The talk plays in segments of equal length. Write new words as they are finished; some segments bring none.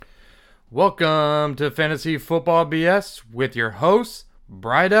Welcome to Fantasy Football BS with your hosts,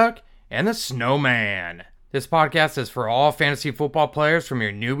 Bryduck and the Snowman. This podcast is for all fantasy football players, from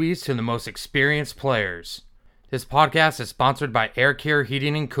your newbies to the most experienced players. This podcast is sponsored by Air Care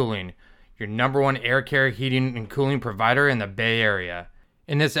Heating and Cooling, your number one air care heating and cooling provider in the Bay Area.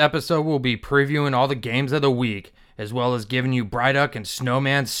 In this episode, we'll be previewing all the games of the week, as well as giving you Bryduck and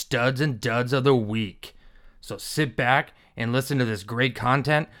Snowman studs and duds of the week. So sit back and listen to this great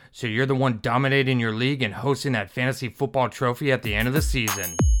content so you're the one dominating your league and hosting that fantasy football trophy at the end of the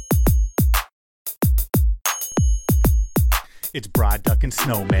season. It's Bryduck and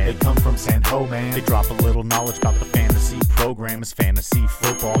Snowman. They come from San Ho, man. They drop a little knowledge about the fantasy program. It's fantasy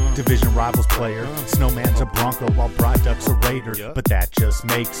football. Division rivals player. Snowman's a Bronco while Bryduck's a Raider. But that just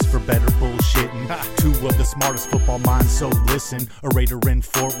makes for better bullshitting. Two of the smartest football minds, so listen. A Raider in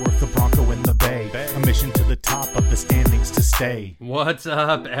Fort Worth, a Bronco in the Bay. A mission to the top of the standings to stay. What's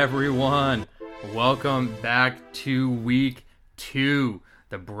up, everyone? Welcome back to week 2.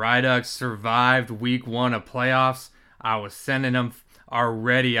 The Bryducks survived week 1 of playoffs. I was sending them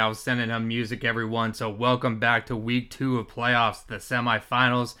music, everyone. So welcome back to week 2 of playoffs, the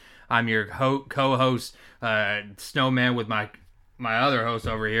semifinals. I'm your co-host, Snowman, with my other host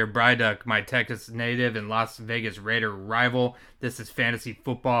over here, Bryduck, my Texas native and Las Vegas Raider rival. This is Fantasy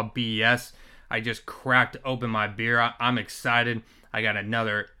Football BS. I just cracked open my beer. I'm excited. I got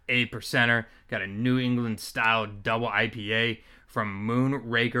another 8%er. Got a New England style double IPA from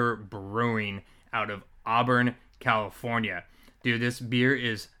Moonraker Brewing out of Auburn, California. Dude, this beer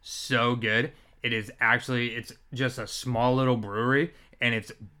is so good. It's just a small little brewery, and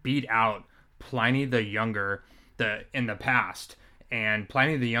it's beat out Pliny the Younger in the past. And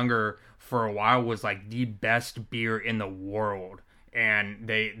Pliny the Younger for a while was like the best beer in the world. And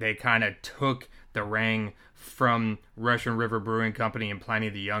they kind of took the ring from Russian River Brewing Company and Pliny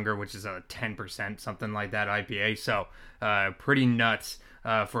the Younger, which is a 10%, something like that, IPA. So pretty nuts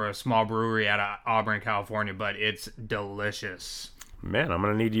for a small brewery out of Auburn, California, but it's delicious. Man, I'm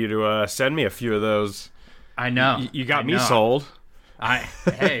going to need you to send me a few of those. I know. You got me sold. I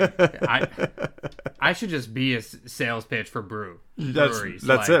should just be a sales pitch for breweries.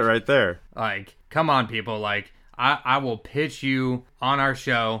 That's it right there. Like, come on, people. Like, I will pitch you on our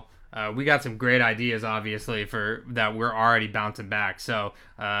show. We got some great ideas, obviously, for that we're already bouncing back. So,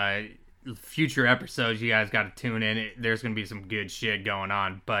 future episodes, you guys got to tune in. There's going to be some good shit going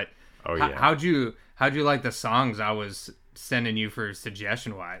on. But how'd you like the songs I was sending you for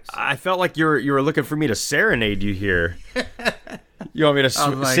suggestion wise? I felt like you were looking for me to serenade you here. You want me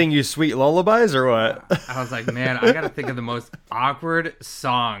to sing you sweet lullabies or what? I was like, man, I got to think of the most awkward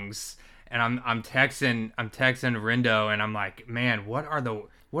songs. And I'm texting Rindo, and I'm like, man, what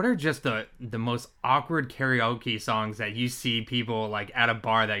are just the most awkward karaoke songs that you see people like at a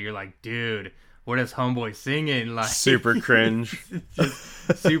bar that you're like, dude, what is homeboy singing? Like, super cringe.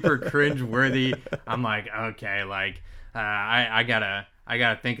 Just super cringe worthy. I'm like, okay, like I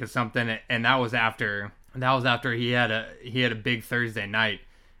gotta think of something. And that was after he had a big Thursday night.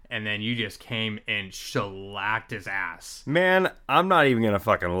 And then you just came and shellacked his ass. Man, I'm not even going to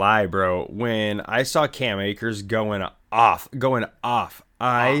fucking lie, bro. When I saw Cam Akers going off,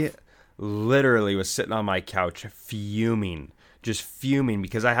 I literally was sitting on my couch fuming. Just fuming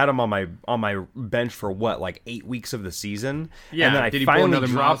because I had him on my bench for like 8 weeks of the season. Yeah, and then I did he finally pull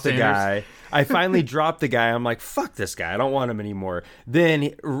dropped the guy. I finally dropped the guy. I'm like, fuck this guy. I don't want him anymore.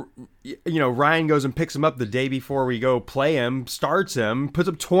 Then, Ryan goes and picks him up the day before we go play him, starts him, puts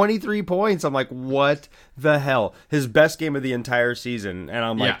up 23 points. I'm like, what the hell? His best game of the entire season. And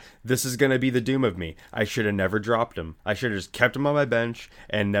I'm like, this is going to be the doom of me. I should have never dropped him. I should have just kept him on my bench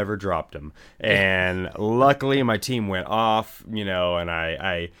and never dropped him. And luckily my team went off, and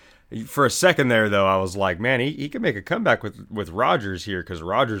I for a second there, though, I was like, man, he could make a comeback with Rodgers here, because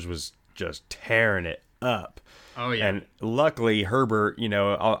Rodgers was just tearing it up. Oh, yeah. And luckily, Herbert,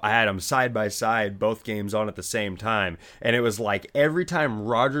 I had him side by side, both games on at the same time. And it was like every time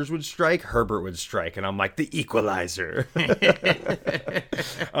Rodgers would strike, Herbert would strike. And I'm like, the equalizer. I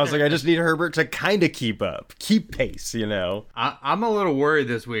was like, I just need Herbert to kind of keep pace, I'm a little worried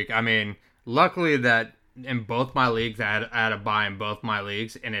this week. I mean, luckily that in both my leagues, I had a bye in both my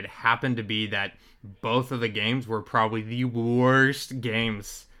leagues. And it happened to be that both of the games were probably the worst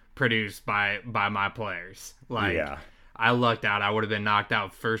games produced by my players. Like, yeah. I lucked out. I would have been knocked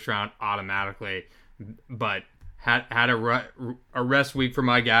out first round automatically, but had a rest week for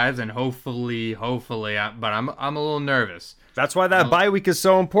my guys, and hopefully, but I'm a little nervous. That's why that bye week is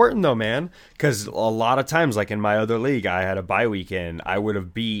so important, though, man. Because a lot of times, like in my other league, I had a bye week, and I would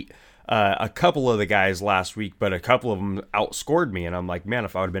have beat a couple of the guys last week, but a couple of them outscored me. And I'm like, man,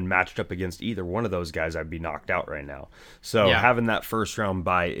 if I would have been matched up against either one of those guys, I'd be knocked out right now. So having that first round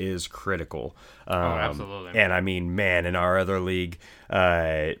bye is critical. Absolutely. And I mean, man, in our other league,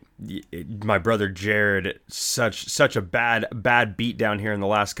 my brother Jared, such a bad beat down here in the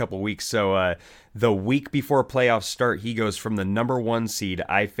last couple of weeks. So the week before playoffs start, he goes from the number 1 seed.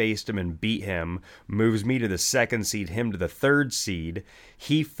 I faced him and beat him, moves me to the 2nd seed, him to the 3rd seed.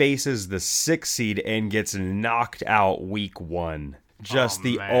 He faces the 6th seed and gets knocked out week 1. Just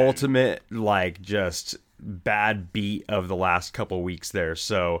the ultimate, just bad beat of the last couple weeks there.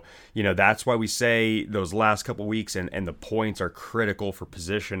 So, that's why we say those last couple weeks and the points are critical for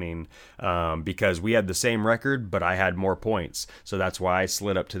positioning, because we had the same record, but I had more points. So that's why I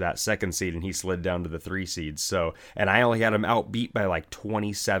slid up to that 2nd seed and he slid down to the 3 seeds. So, and I only had him outbeat by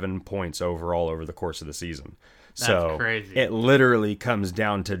 27 points overall over the course of the season. That's crazy. It literally comes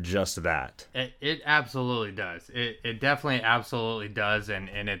down to just that. It absolutely does. It definitely absolutely does. And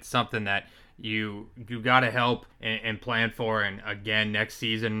it's something that you got to help and plan for. And again, next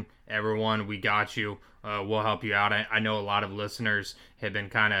season, everyone, we got you. We'll help you out. I know a lot of listeners have been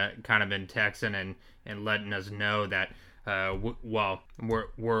kind of been texting and letting us know that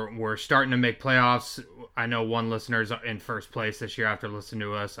we're starting to make playoffs. I know one listener's in first place this year after listening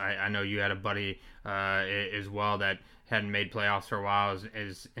to us. I know you had a buddy as well that hadn't made playoffs for a while,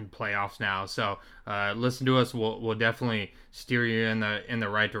 is in playoffs now. So listen to us. We'll definitely steer you in the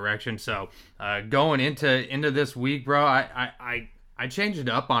right direction. So going into this week, bro, I changed it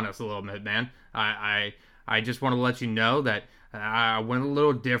up on us a little bit, man. I just want to let you know that I went a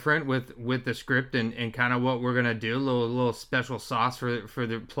little different with the script and kind of what we're gonna do. A little special sauce for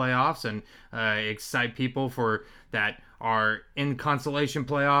the playoffs and excite people for that are in consolation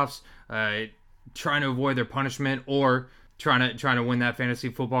playoffs, trying to avoid their punishment or trying to win that fantasy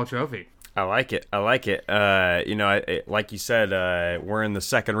football trophy. I like it. Like you said, we're in the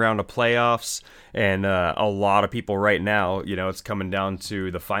 2nd round of playoffs, and a lot of people right now, it's coming down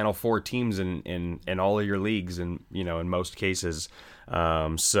to the final 4 teams in all of your leagues, and in most cases.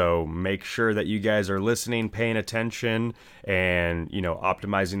 So make sure that you guys are listening, paying attention, and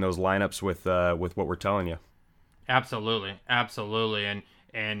optimizing those lineups with what we're telling you. Absolutely,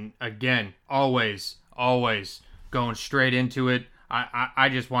 and again, always going straight into it. I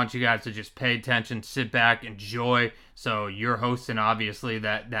just want you guys to just pay attention, sit back, enjoy. So you're hosting, obviously,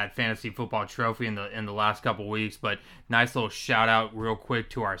 that fantasy football trophy in the last couple weeks. But nice little shout out real quick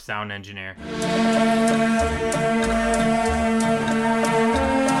to our sound engineer.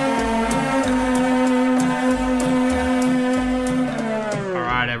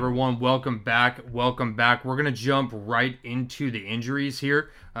 Everyone, welcome back. We're going to jump right into the injuries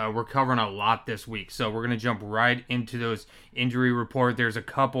here. We're covering a lot this week, so we're going to jump right into those injury report. There's a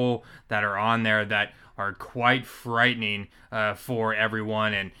couple that are on there that are quite frightening for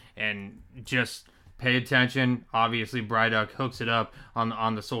everyone, and just pay attention. Obviously, Bryduck hooks it up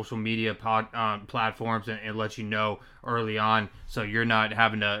on the social media platforms and lets you know early on, so you're not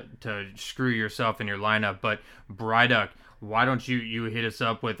having to screw yourself in your lineup. But Bryduck, why don't you hit us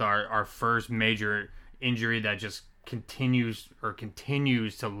up with our first major injury that just continues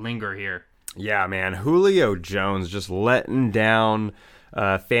to linger here? Yeah, man. Julio Jones just letting down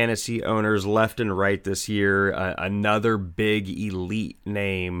fantasy owners left and right this year. Another big elite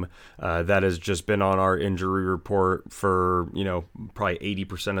name that has just been on our injury report for, probably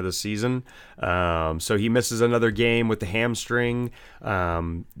 80% of the season. So he misses another game with the hamstring.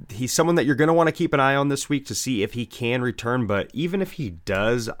 He's someone that you're going to want to keep an eye on this week to see if he can return. But even if he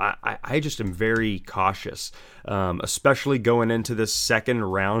does, I just am very cautious. Especially going into this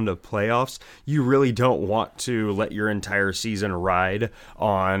 2nd round of playoffs. You really don't want to let your entire season ride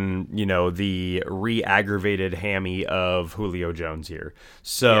on, the re-aggravated hammy of Julio Jones here.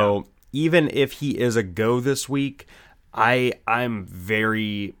 So even if he is a go this week, I'm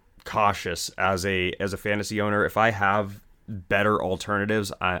very cautious as a fantasy owner. If I have better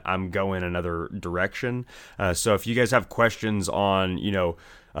alternatives, I'm going another direction. So if you guys have questions on,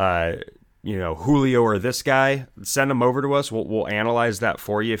 Julio or this guy, send them over to us. We'll analyze that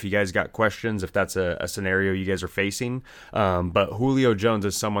for you if you guys got questions, if that's a scenario you guys are facing. But Julio Jones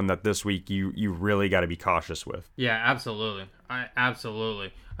is someone that this week you really got to be cautious with. Yeah,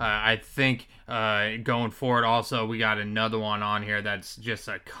 absolutely. I think going forward also we got another one on here that's just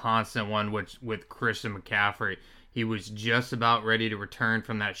a constant one with Christian McCaffrey. He was just about ready to return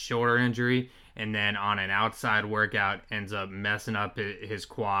from that shoulder injury, and then on an outside workout ends up messing up his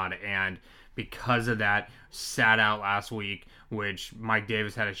quad, and because of that sat out last week, which Mike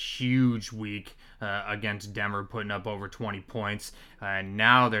Davis had a huge week against Denver, putting up over 20 points.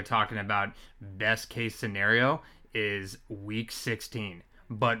 Now they're talking about best case scenario is week 16.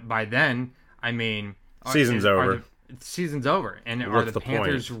 But by then, I mean... Season's over. Season's over. And are the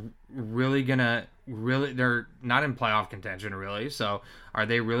Panthers really going to... They're not in playoff contention, really. So are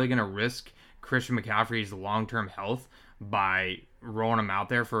they really going to risk Christian McCaffrey's long-term health by rolling him out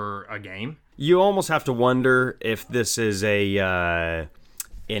there for a game? You almost have to wonder if this is an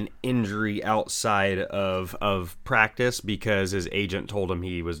injury outside of practice, because his agent told him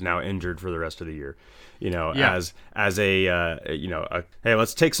he was now injured for the rest of the year. As hey,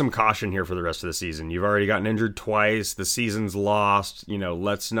 let's take some caution here for the rest of the season. You've already gotten injured twice. The season's lost.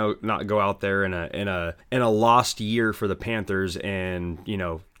 Let's not go out there in a lost year for the Panthers and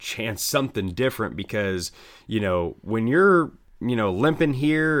chance something different, because when you're limping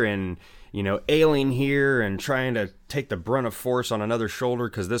here and ailing here and trying to take the brunt of force on another shoulder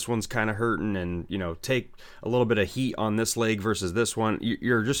because this one's kind of hurting, and take a little bit of heat on this leg versus this one,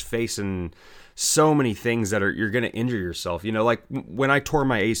 you're just facing so many things that you're going to injure yourself. Like when I tore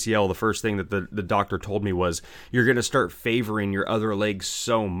my ACL, the first thing that the doctor told me was you're going to start favoring your other leg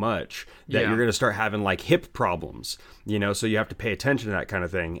so much that you're going to start having like hip problems, so you have to pay attention to that kind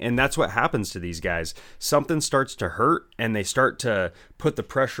of thing. And that's what happens to these guys. Something starts to hurt and they start to put the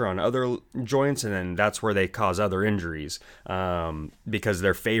pressure on other joints, and then that's where they cause other injuries because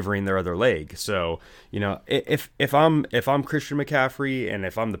they're favoring their other leg. So, if I'm Christian McCaffrey and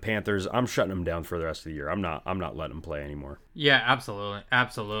if I'm the Panthers, I'm shutting him down for the rest of the year. I'm not letting him play anymore. Yeah, absolutely.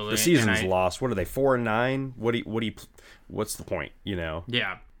 The season's lost. What are they, 4-9? What's the point?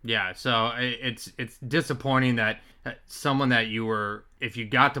 Yeah. So it's disappointing that someone that if you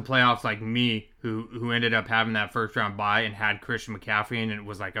got to playoffs like me, who ended up having that first round bye and had Christian McCaffrey, and it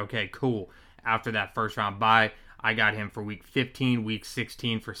was like, okay, cool. After that first round bye, I got him for week 15, week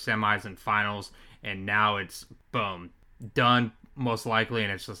 16 for semis and finals, and now it's boom, done most likely,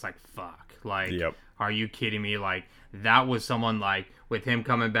 and it's just like, fuck. Like, Are you kidding me? Like, that was someone, like, with him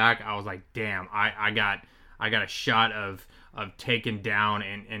coming back, I was like, damn, I got a shot of taking down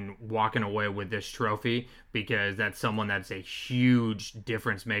and walking away with this trophy, because that's someone that's a huge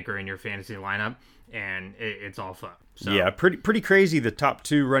difference maker in your fantasy lineup, and it's all fun. So. Yeah, pretty crazy. The top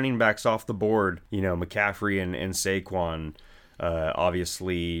two running backs off the board, McCaffrey and Saquon,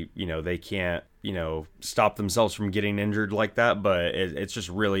 obviously, they can't, stop themselves from getting injured like that, but it's just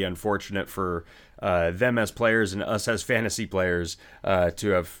really unfortunate for them as players and us as fantasy players to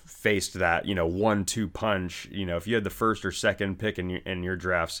have faced that, 1-2 punch. If you had the first or second pick in your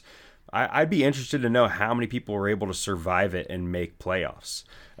drafts, I'd be interested to know how many people were able to survive it and make playoffs.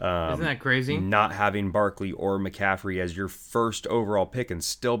 Isn't that crazy? Not having Barkley or McCaffrey as your first overall pick and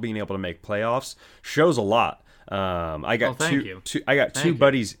still being able to make playoffs shows a lot. I got two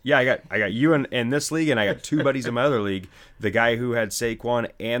buddies. Yeah, I got you in this league, and I got two buddies in my other league. The guy who had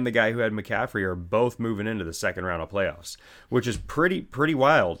Saquon and the guy who had McCaffrey are both moving into the second round of playoffs, which is pretty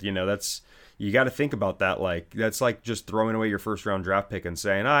wild. You got to think about that. Like, that's like just throwing away your first round draft pick and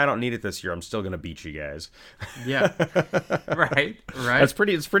saying, I don't need it this year. I'm still going to beat you guys. Yeah. Right. It's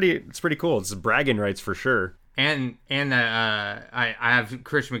pretty cool. It's bragging rights for sure. And I have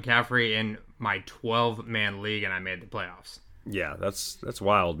Christian McCaffrey in my 12-man league, and I made the playoffs. Yeah, that's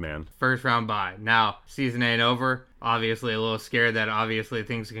wild, man. First round bye. Now, season ain't over. Obviously, a little scared that obviously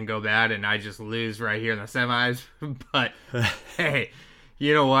things can go bad and I just lose right here in the semis. But, hey,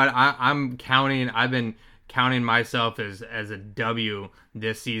 you know what? I've been counting myself as a W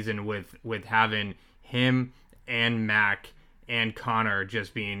this season with having him and Mac and Connor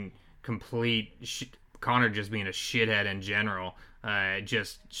just being Connor just being a shithead in general,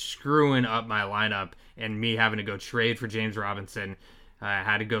 just screwing up my lineup, and me having to go trade for James Robinson. I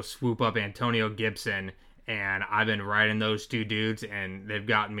had to go swoop up Antonio Gibson, and I've been riding those two dudes, and they've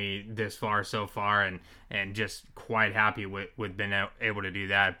gotten me this far so far, and just quite happy with being able to do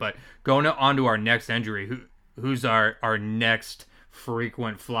that. But going on to our next injury, who's our next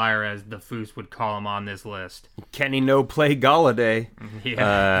frequent flyer, as the Foos would call him on this list? Kenny No Play Galladay.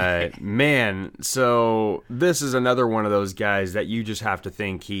 Yeah. Man, so this is another one of those guys that you just have to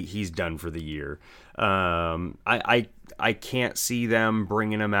think he's done for the year. I can't see them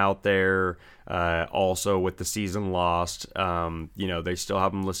bringing him out there. Also, with the season lost, they still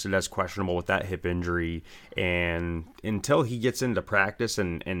have him listed as questionable with that hip injury. And until he gets into practice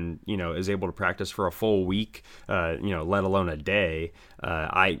and is able to practice for a full week, let alone a day,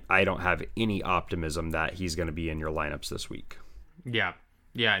 I don't have any optimism that he's going to be in your lineups this week. Yeah.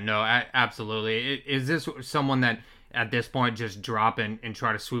 Yeah, no, absolutely. Is this someone that at this point just drop and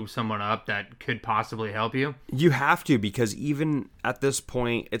try to swoop someone up that could possibly help you? You have to, because even at this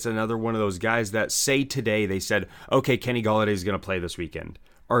point, it's another one of those guys that say today they said, okay, Kenny Golladay is going to play this weekend.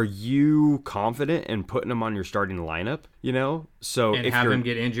 Are you confident in putting him on your starting lineup? So and if have him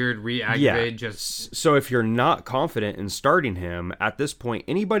get injured, reactivate, So if you're not confident in starting him at this point,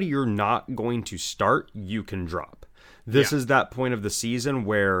 anybody you're not going to start, you can drop. This is that point of the season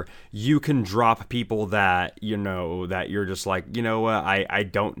where you can drop people that, that you're just like, I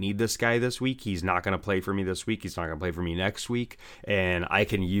don't need this guy this week. He's not going to play for me this week. He's not going to play for me next week. And I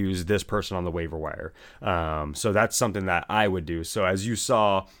can use this person on the waiver wire. So that's something that I would do. So as you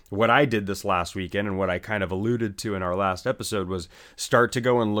saw, what I did this last weekend and what I kind of alluded to in our last episode was start to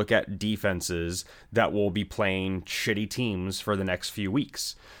go and look at defenses that will be playing shitty teams for the next few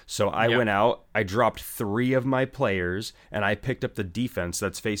weeks. So I went out, I dropped 3 of my players, and I picked up the defense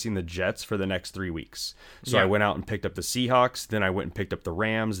that's facing the Jets for the next 3 weeks. So I went out and picked up the Seahawks, then I went and picked up the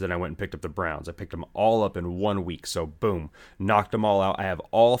Rams, then I went and picked up the Browns. I picked them all up in 1 week. So boom, knocked them all out. I have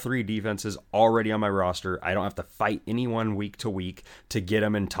all 3 defenses already on my roster. I don't have to fight anyone week to week to get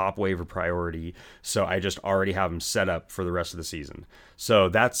them in top waiver priority. So I just already have them set up for the rest of the season. So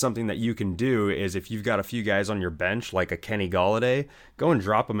that's something that you can do is if you've got a few guys on your bench, like a Kenny Golladay, go and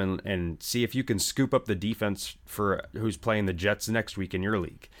drop them and see if you can scoop up the defense for who's playing the Jets next week in your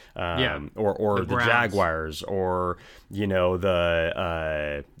league. Or the Jaguars, or,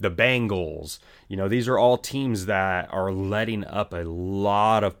 the Bengals. These are all teams that are letting up a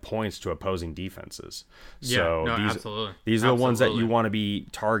lot of points to opposing defenses. So absolutely. These are the ones that you want to be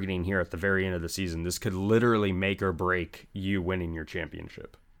targeting here at the very end of the season. This could literally make or break you winning your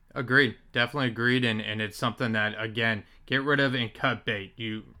championship. Agreed. Definitely agreed. And it's something that, again, get rid of and cut bait.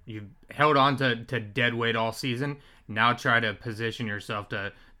 You held on to dead weight all season. Now try to position yourself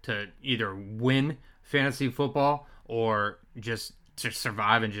to either win fantasy football or just to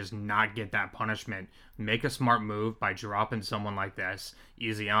survive and just not get that punishment. Make a smart move by dropping someone like this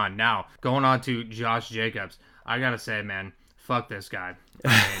easy on. Now, going on to Josh Jacobs, I got to say, man, fuck this guy.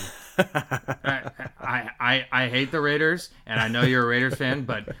 I hate the Raiders, and I know you're a Raiders fan,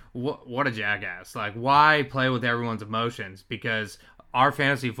 but what a jackass. Like, why play with everyone's emotions? Because our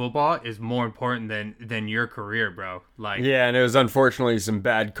fantasy football is more important than your career, bro. Like, yeah, and it was unfortunately some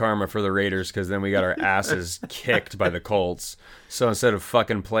bad karma for the Raiders because then we got our asses kicked by the Colts. So instead of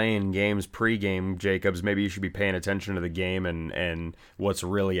fucking playing games pregame, Jacobs, maybe you should be paying attention to the game and what's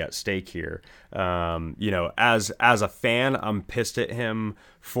really at stake here. As a fan, I'm pissed at him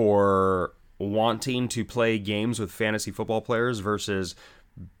for wanting to play games with fantasy football players versus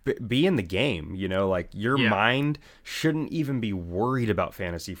be in the game. Your mind shouldn't even be worried about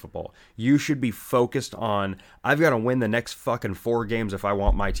fantasy football. You should be focused on, I've got to win the next fucking 4 games if I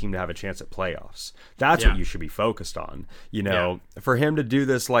want my team to have a chance at playoffs. That's what you should be focused on. For him to do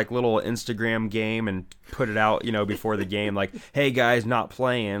this like little Instagram game and put it out, before the game, like, hey guys, not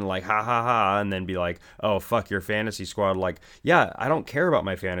playing, like, ha ha ha, and then be like, oh fuck your fantasy squad. Like, yeah, I don't care about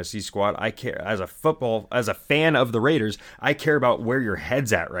my fantasy squad. I care as a fan of the Raiders, I care about where your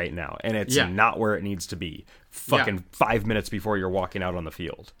head's at right now, and it's not where it needs to be. Fucking 5 minutes before you're walking out on the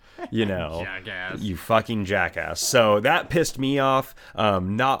field, Jackass. You fucking jackass. So that pissed me off,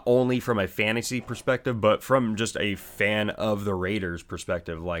 not only from a fantasy perspective, but from just a fan of the Raiders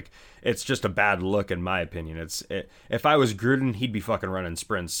perspective. Like, it's just a bad look in my opinion. If I was Gruden, he'd be fucking running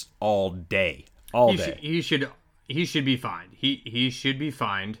sprints all day. He should be fined. He should be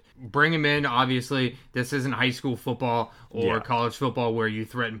fined. Bring him in. Obviously, this isn't high school football or college football where you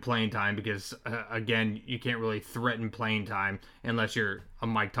threaten playing time because, again, you can't really threaten playing time unless you're a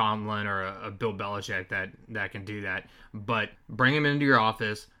Mike Tomlin or a Bill Belichick that can do that. But bring him into your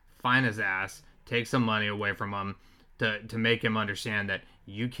office, fine his ass, take some money away from him to make him understand that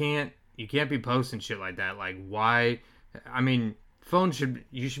you can't be posting shit like that. Like, why? I mean,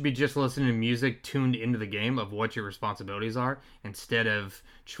 you should be just listening to music tuned into the game of what your responsibilities are instead of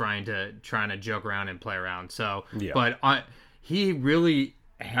trying to joke around and play around. So, but he really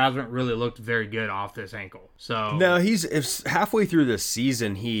hasn't really looked very good off this ankle. So no, if halfway through this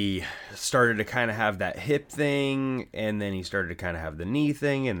season he started to kind of have that hip thing, and then he started to kind of have the knee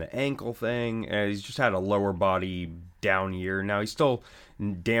thing and the ankle thing, and he's just had a lower body down year. Now he's still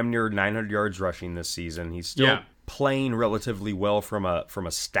damn near 900 yards rushing this season. He's still playing relatively well from a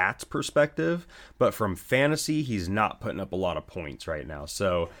stats perspective, but from fantasy, he's not putting up a lot of points right now.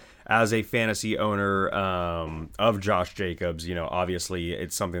 So as a fantasy owner of Josh Jacobs, obviously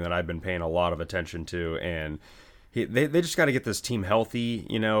it's something that I've been paying a lot of attention to, and they just got to get this team healthy.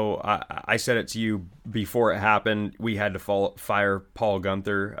 I said it to you before it happened. We had to fire Paul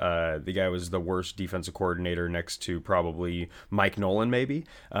Gunther. The guy was the worst defensive coordinator next to probably Mike Nolan, maybe.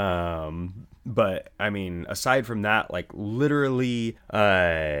 But I mean, aside from that, like literally,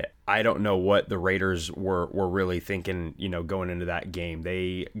 I don't know what the Raiders were really thinking. Going into that game,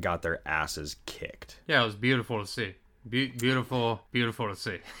 they got their asses kicked. Yeah, it was beautiful to see. Beautiful to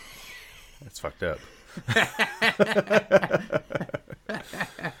see. That's fucked up.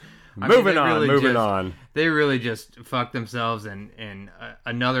 Moving on. They really just fucked themselves, and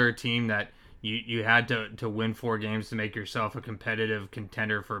another team that you had to win 4 games to make yourself a competitive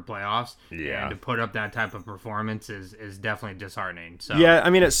contender for playoffs. Yeah. And to put up that type of performance is definitely disheartening. So yeah, I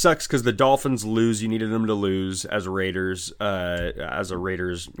mean, it sucks because the Dolphins lose. You needed them to lose as Raiders. As a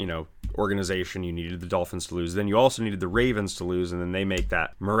Raiders, organization, you needed the Dolphins to lose. Then you also needed the Ravens to lose, and then they make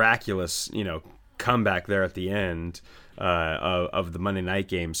that miraculous, comeback there at the end of the Monday night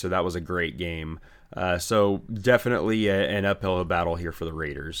game. So that was a great game. So definitely an uphill battle here for the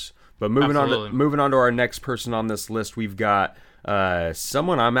Raiders. But moving on to our next person on this list, we've got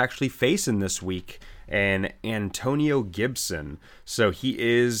someone I'm actually facing this week, and Antonio Gibson. So he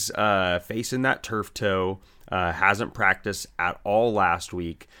is facing that turf toe. Hasn't practiced at all last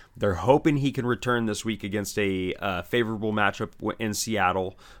week. They're hoping he can return this week against a favorable matchup in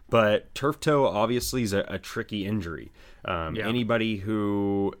Seattle. But turf toe obviously is a tricky injury. Anybody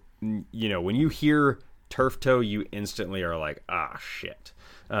who, when you hear turf toe, you instantly are like, shit.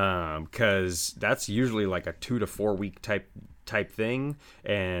 Because that's usually like a 2 to 4 week type thing,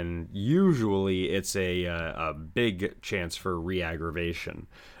 and usually it's a big chance for re-aggravation.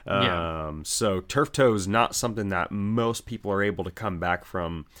 So turf toe is not something that most people are able to come back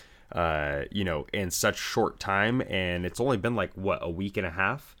from, in such short time, and it's only been like a week and a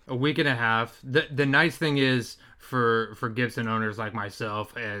half. A week and a half. The nice thing is for Gibson owners like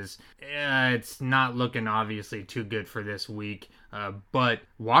myself is it's not looking obviously too good for this week. But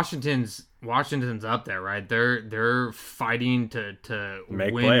Washington's up there, right? They're fighting to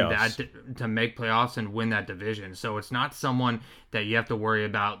make win playoffs. to make playoffs and win that division. So it's not someone that you have to worry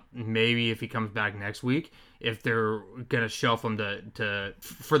about. Maybe if he comes back next week, if they're gonna shelf him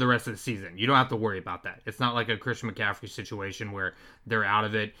for the rest of the season, you don't have to worry about that. It's not like a Christian McCaffrey situation where they're out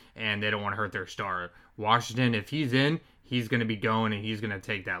of it and they don't want to hurt their star. Washington, if he's in, he's gonna be going and he's gonna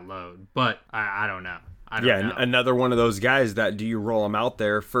take that load. But I don't know. Another one of those guys that do you roll him out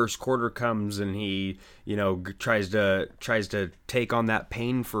there? First quarter comes and he, tries to take on that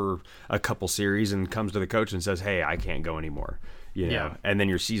pain for a couple series and comes to the coach and says, "Hey, I can't go anymore." Yeah. And then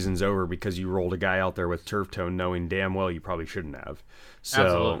your season's over because you rolled a guy out there with turf toe, knowing damn well you probably shouldn't have. So,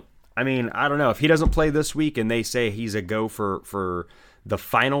 absolutely. I mean, I don't know if he doesn't play this week and they say he's a go for the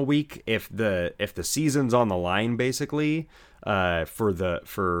final week. If the season's on the line, basically. For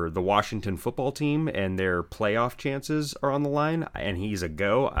the Washington football team and their playoff chances are on the line, and he's a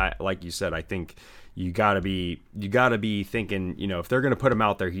go. Like you said, I think you gotta be thinking, if they're gonna put him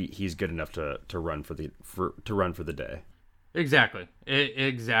out there, he's good enough to run for the day. Exactly.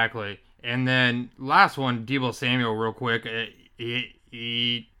 And then last one, Deebo Samuel, real quick.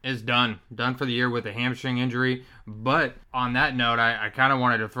 He is done for the year with a hamstring injury. But on that note, I kind of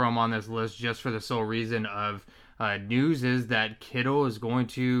wanted to throw him on this list just for the sole reason of. News is that Kittle is he's going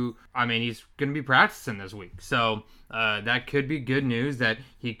to be practicing this week. So that could be good news that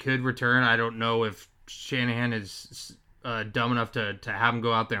he could return. I don't know if Shanahan is dumb enough to have him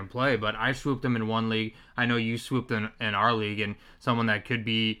go out there and play, but I swooped him in one league. I know you swooped in our league, and someone that could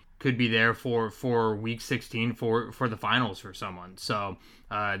be there for week 16 for the finals for someone. So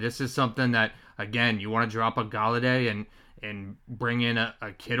this is something that, again, you want to drop a Galladay and bring in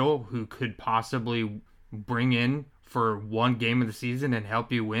a Kittle who could possibly bring in for one game of the season and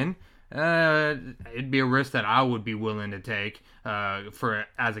help you win. It'd be a risk that I would be willing to take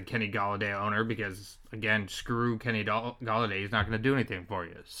as a Kenny Galladay owner, because again, screw Kenny Galladay, he's not going to do anything for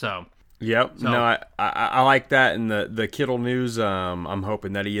you. So yep. So, no, I like that. And the Kittle news, I'm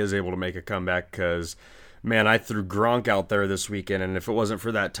hoping that he is able to make a comeback, because man, I threw Gronk out there this weekend, and if it wasn't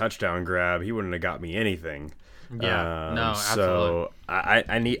for that touchdown grab, he wouldn't have got me anything. Yeah, no, absolutely. So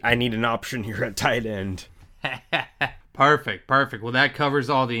I need an option here at tight end. Perfect. Well, that covers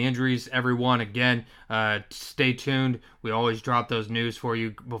all the injuries, everyone. Again, stay tuned. We always drop those news for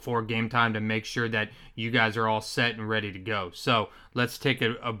you before game time to make sure that you guys are all set and ready to go. So let's take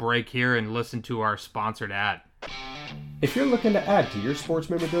a break here and listen to our sponsored ad. If you're looking to add to your sports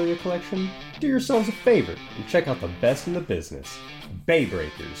memorabilia collection, do yourselves a favor and check out the best in the business, Bay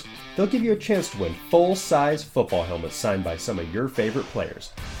Breakers. They'll give you a chance to win full-size football helmets signed by some of your favorite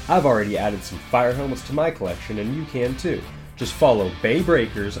players. I've already added some fire helmets to my collection, and you can too. Just follow Bay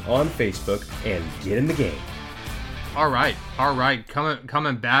Breakers on Facebook and get in the game. All right.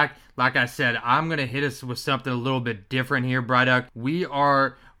 Coming back. Like I said, I'm going to hit us with something a little bit different here, Bryduck. We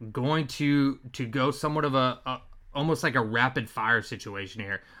are going to go somewhat of a almost like a rapid fire situation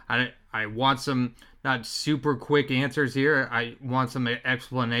here. I want some not super quick answers here. I want some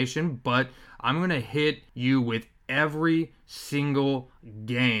explanation, but I'm going to hit you with every single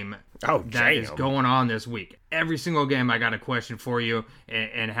game that is going on this week. Every single game I got a question for you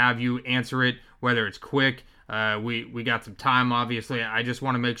and have you answer it, whether it's quick. We got some time, obviously. I just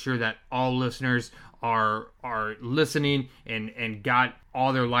want to make sure that all listeners are listening and got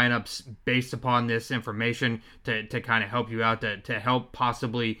all their lineups based upon this information to kind of help you out, to help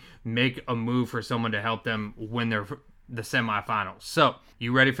possibly make a move for someone to help them win the semifinals. So,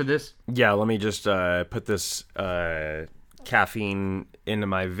 you ready for this? Yeah, let me just put this caffeine into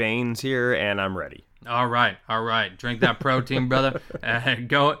my veins here, and I'm ready. All right. Drink that protein, brother.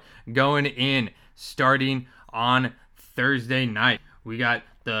 Going in, starting on Thursday night, we got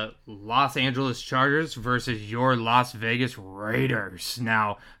the Los Angeles Chargers versus your Las Vegas Raiders.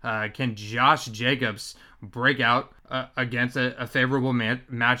 Now, can Josh Jacobs break out against a favorable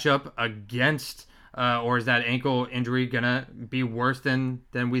matchup against, or is that ankle injury gonna be worse than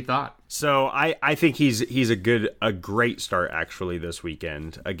we thought? So I think he's a great start actually this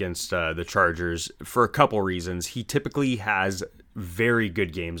weekend against the Chargers for a couple reasons. He typically has very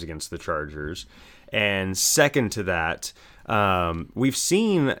good games against the Chargers, and second to that, we've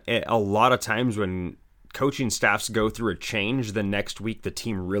seen a lot of times when coaching staffs go through a change, the next week the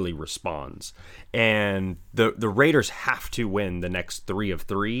team really responds. And the Raiders have to win the next 3 of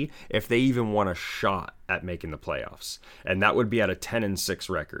 3 if they even want a shot at making the playoffs. And that would be at a 10-6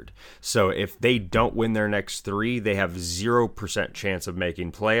 record. So if they don't win their next 3, they have 0% chance of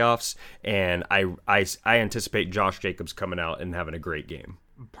making playoffs. And I anticipate Josh Jacobs coming out and having a great game.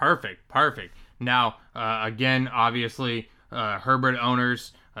 Perfect. Now, again, obviously, Herbert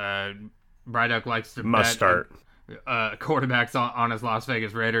owners, Bryduck likes to must start quarterbacks on his Las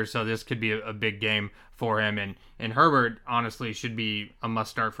Vegas Raiders, so this could be a big game for him. And Herbert, honestly, should be a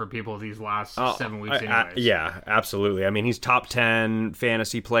must start for people these last 7 weeks anyways. Yeah, absolutely. I mean, he's top 10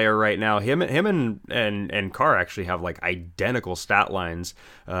 fantasy player right now. Him and Carr actually have like identical stat lines.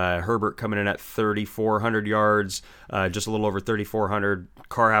 Herbert coming in at 3,400 yards, just a little over 3,400.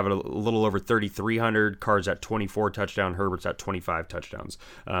 Carr having a little over 3,300. Carr's at 24 touchdowns. Herbert's at 25 touchdowns.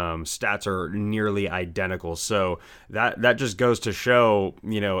 Stats are nearly identical. So that just goes to show,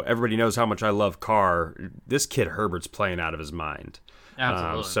 everybody knows how much I love Carr. This kid Herbert's playing out of his mind.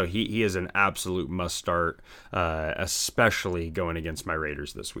 Absolutely. So he is an absolute must start, especially going against my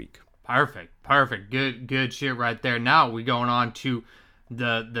Raiders this week. Perfect. Good shit right there. Now we going on to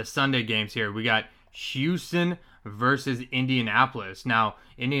the Sunday games here. We got Houston versus Indianapolis. Now,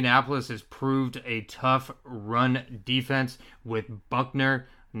 Indianapolis has proved a tough run defense with Buckner.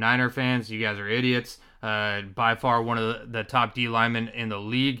 Niner fans, you guys are idiots. By far one of the top D linemen in the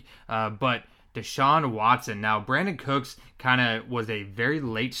league. But Deshaun Watson. Now, Brandon Cooks kind of was a very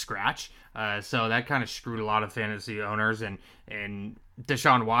late scratch. So that kind of screwed a lot of fantasy owners. And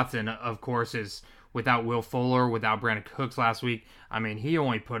Deshaun Watson, of course, is without Will Fuller, without Brandon Cooks last week. I mean, he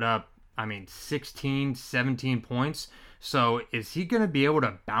only put up 16, 17 points. So is he going to be able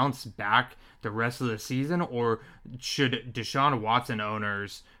to bounce back the rest of the season, or should Deshaun Watson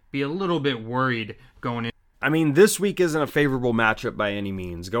owners be a little bit worried going in? I mean, this week isn't a favorable matchup by any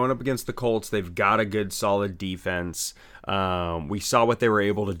means. Going up against the Colts, they've got a good, solid defense. We saw what they were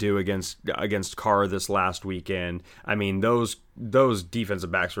able to do against Carr this last weekend. I mean, those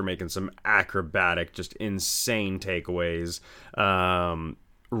defensive backs were making some acrobatic, just insane takeaways.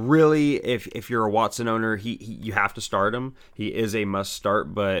 Really, if you're a Watson owner, you have to start him. He is a must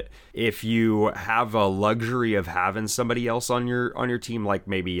start. But if you have a luxury of having somebody else on your team, like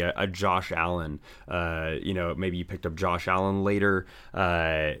maybe a Josh Allen, maybe you picked up Josh Allen later,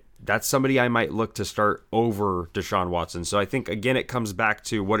 that's somebody I might look to start over Deshaun Watson. So I think, again, it comes back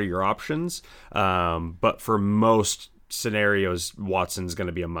to what are your options. But for most scenarios, Watson's going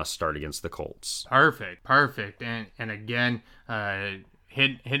to be a must start against the Colts. Perfect. And again,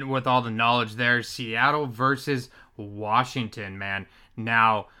 hitting with all the knowledge there. Seattle versus Washington, man.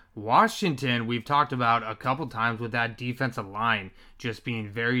 Now, Washington, we've talked about a couple times with that defensive line just being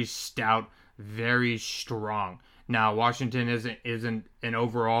very stout, very strong. Now, Washington isn't an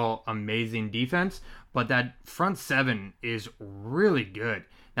overall amazing defense, but that front seven is really good.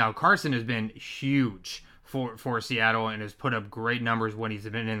 Now, Carson has been huge for Seattle and has put up great numbers when he's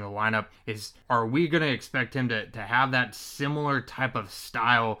been in the lineup. Are we going to expect him to have that similar type of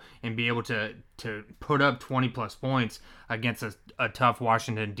style and be able to put up 20-plus points against a tough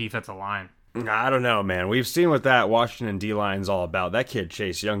Washington defensive line? I don't know, man. We've seen what that Washington D-line's all about. That kid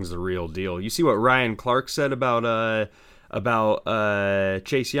Chase Young's the real deal. You see what Ryan Clark said about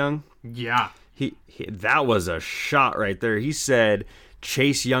Chase Young? Yeah. He that was a shot right there. He said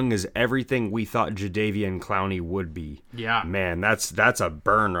Chase Young is everything we thought Jadeveon Clowney would be. Yeah. Man, that's a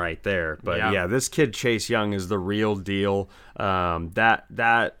burn right there. But yeah, this kid Chase Young is the real deal.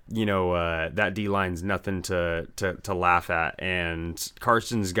 That D-line's nothing to laugh at, and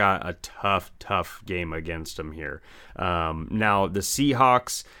Carson's got a tough game against him here. Now the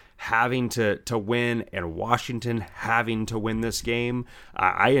Seahawks having to win and Washington having to win this game,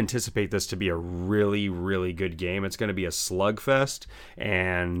 I anticipate this to be a really, really good game. It's going to be a slugfest,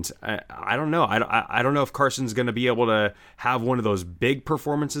 and I don't know. I don't know if Carson's going to be able to have one of those big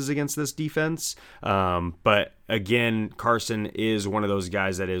performances against this defense, but again, Carson is one of those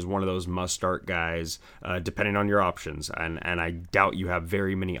guys that is one of those must-start guys, depending on your options, and I doubt you have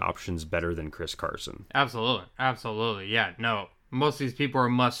very many options better than Chris Carson. Absolutely. Yeah, no. Most of these people are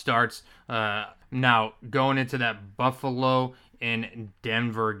must-starts. Now, going into that Buffalo and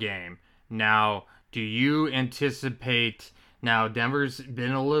Denver game. Now, do you anticipate... Now, Denver's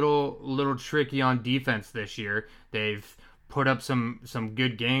been a little tricky on defense this year. They've put up some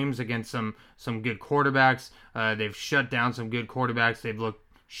good games against some good quarterbacks. They've shut down some good quarterbacks. They've looked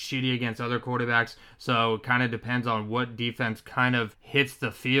shitty against other quarterbacks. So it kind of depends on what defense kind of hits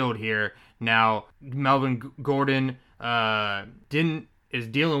the field here. Now, Melvin Gordon... is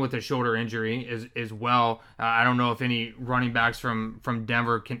dealing with a shoulder injury as well. I don't know if any running backs from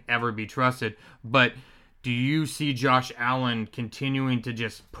Denver can ever be trusted, but do you see Josh Allen continuing to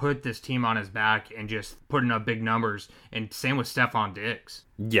just put this team on his back and just putting up big numbers? And same with Stephon Diggs.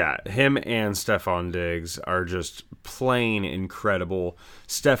 Yeah, him and Stephon Diggs are just plain incredible.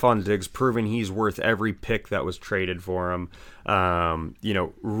 Stephon Diggs proving he's worth every pick that was traded for him.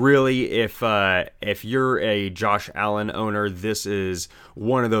 Really, if you're a Josh Allen owner, this is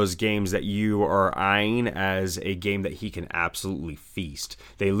one of those games that you are eyeing as a game that he can absolutely feast.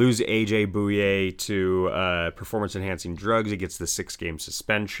 They lose AJ Bouye to performance-enhancing drugs. He gets the 6-game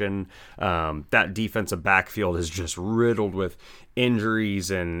suspension. That defensive backfield is just riddled with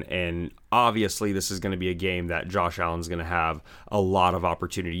injuries, and obviously this is going to be a game that Josh Allen's going to have a lot of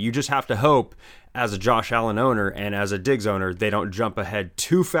opportunity. You just have to hope, as a Josh Allen owner and as a Diggs owner, they don't jump ahead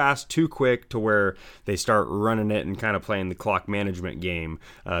too fast, too quick to where they start running it and kind of playing the clock management game,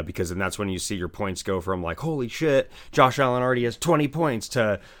 because then that's when you see your points go from like, holy shit, Josh Allen already has 20 points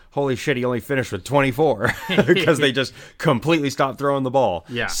to holy shit, he only finished with 24 because they just completely stopped throwing the ball.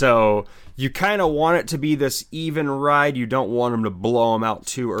 Yeah. So you kind of want it to be this even ride. You don't want them to blow them out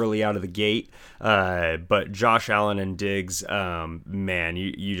too early out of the gate. But Josh Allen and Diggs, man,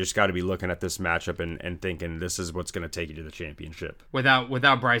 you just got to be looking at this matchup and thinking this is what's going to take you to the championship.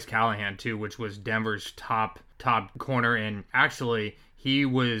 Without Bryce Callahan too, which was Denver's top corner, and actually he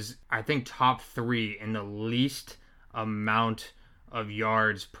was, I think, top 3 in the least amount of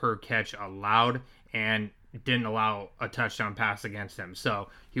yards per catch allowed, and didn't allow a touchdown pass against him. So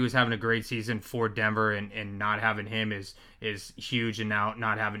he was having a great season for Denver, and not having him is huge. And now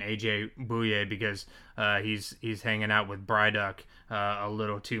not having AJ Bouye because he's hanging out with Bryduck a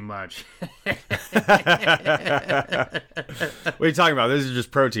little too much. What are you talking about? This is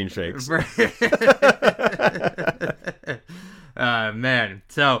just protein shakes. Man.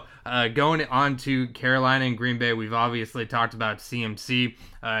 So going on to Carolina and Green Bay, we've obviously talked about CMC.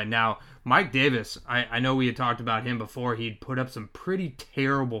 Now, Mike Davis, I know we had talked about him before. He'd put up some pretty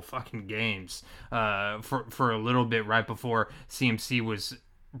terrible fucking games for a little bit right before CMC was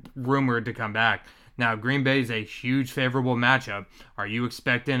rumored to come back. Now, Green Bay is a huge favorable matchup. Are you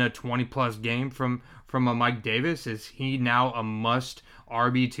expecting a 20-plus game from a Mike Davis? Is he now a must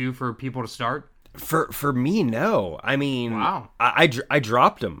RB2 for people to start? For me, no. I mean, wow. I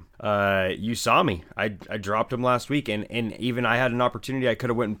dropped him. You saw me. I dropped him last week, and even I had an opportunity. I could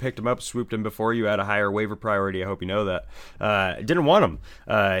have went and picked him up, swooped him before you. Had a higher waiver priority. I hope you know that. Didn't want him.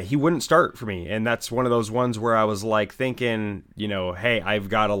 He wouldn't start for me, and that's one of those ones where I was like thinking, hey, I've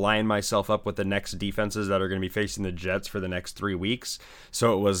got to line myself up with the next defenses that are going to be facing the Jets for the next 3 weeks.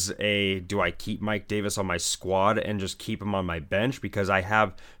 So it was do I keep Mike Davis on my squad and just keep him on my bench, because I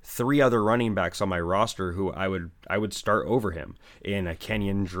have 3 other running backs on my roster who I would I would start over him in a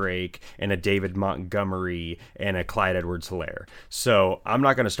Kenyon Drake and a David Montgomery and a Clyde Edwards-Helaire. So I'm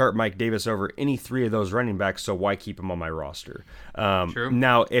not going to start Mike Davis over any three of those running backs, so why keep him on my roster? True.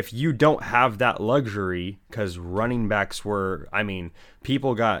 Now, if you don't have that luxury, because running backs were, I mean,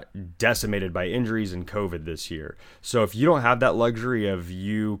 people got decimated by injuries and COVID this year. So if you don't have that luxury of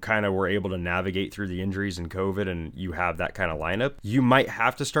you kind of were able to navigate through the injuries and COVID and you have that kind of lineup, you might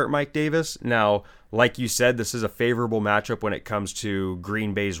have to start Mike Davis. Now, like you said, this is a favorable matchup when it comes to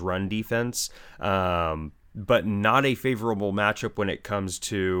Green Bay's run defense. But not a favorable matchup when it comes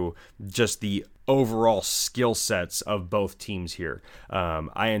to just the overall skill sets of both teams here.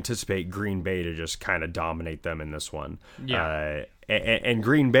 I anticipate Green Bay to just kind of dominate them in this one. Yeah. And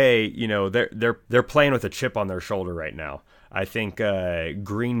Green Bay, you know, they're playing with a chip on their shoulder right now. I think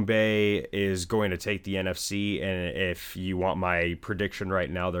Green Bay is going to take the NFC, and if you want my prediction right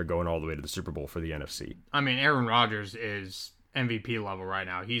now, they're going all the way to the Super Bowl for the NFC. I mean, Aaron Rodgers is MVP level right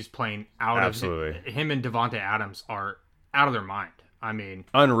now. He's playing out Absolutely. of him and Devontae Adams are out of their mind. I mean,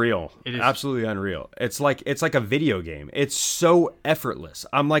 unreal. It is absolutely unreal. It's like a video game. It's so effortless.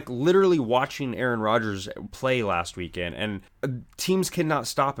 I'm like literally watching Aaron Rodgers play last weekend, and teams cannot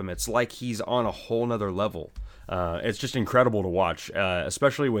stop him. It's like he's on a whole nother level. It's just incredible to watch,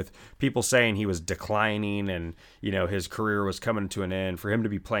 especially with people saying he was declining and, you know, his career was coming to an end. For him to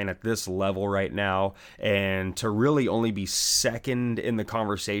be playing at this level right now and to really only be second in the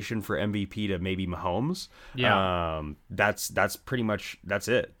conversation for MVP to maybe Mahomes, that's pretty much that's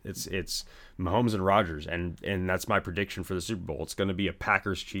it. It's Mahomes and Rodgers, and that's my prediction for the Super Bowl. It's going to be a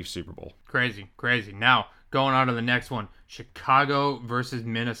Packers-Chiefs Super Bowl. Crazy. Now, going on to the next one, Chicago versus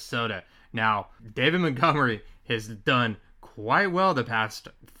Minnesota. Now, David Montgomery has done quite well the past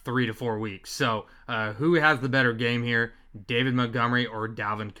 3 to 4 weeks. So, who has the better game here, David Montgomery or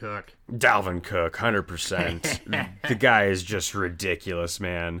Dalvin Cook? Dalvin Cook, 100%. The guy is just ridiculous,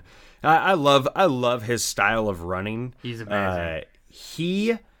 man. I love his style of running. He's amazing.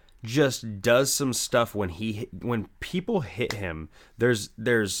 He just does some stuff when people hit him.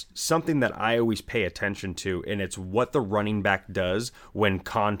 There's something that I always pay attention to, and it's what the running back does when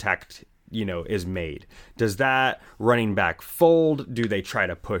contact, you know, is made. Does that running back fold? Do they try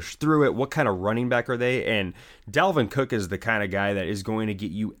to push through it? What kind of running back are they? And Dalvin Cook is the kind of guy that is going to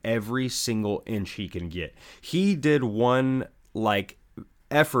get you every single inch he can get. He did one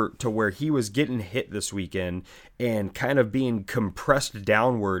effort to where he was getting hit this weekend and kind of being compressed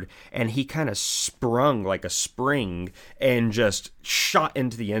downward, and he kind of sprung like a spring and just shot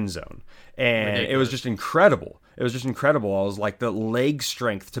into the end zone. And Ridiculous. It was just incredible. It was just incredible. I was like, the leg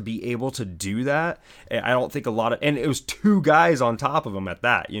strength to be able to do that. I don't think and it was two guys on top of him at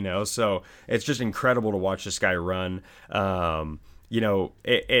that, you know, so it's just incredible to watch this guy run. You know,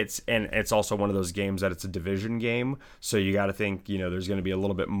 it's also one of those games that it's a division game, so you got to think, you know, there's going to be a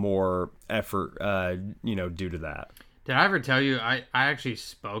little bit more effort, you know, due to that. Did I ever tell you I actually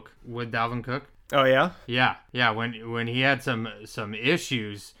spoke with Dalvin Cook? Oh yeah, yeah. When he had some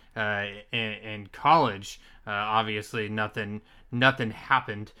issues in college, obviously nothing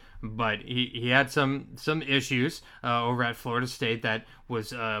happened, but he had some issues over at Florida State that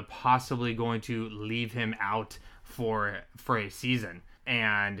was possibly going to leave him out for a season.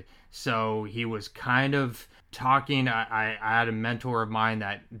 And so he was kind of talking. I had a mentor of mine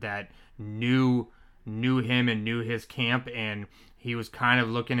that knew him and knew his camp, and he was kind of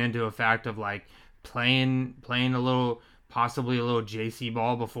looking into a fact of like playing a little, possibly a little JC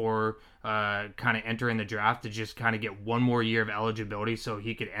ball before kind of entering the draft, to just kind of get one more year of eligibility so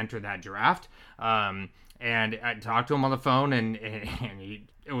he could enter that draft. And I talked to him on the phone, and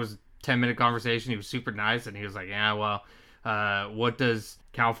it was 10-minute conversation. He was super nice, and he was like, yeah, well, what does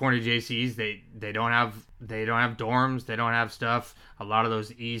California JCs, they don't have dorms, they don't have stuff. A lot of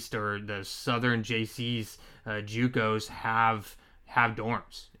those East or the Southern JCs, JUCOs have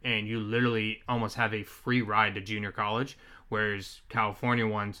dorms, and you literally almost have a free ride to junior college, whereas California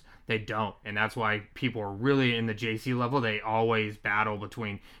ones, they don't. And that's why people are really in the JC level. They always battle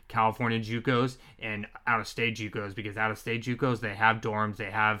between California JUCOs and out-of-state JUCOs, because out-of-state JUCOs, they have dorms,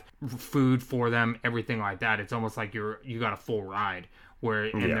 they have food for them, everything like that. It's almost like you got a full ride.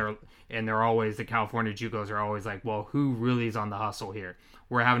 They're always, the California JUCOs are always like, well, who really is on the hustle here?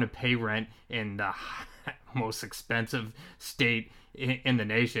 We're having to pay rent in the most expensive state in the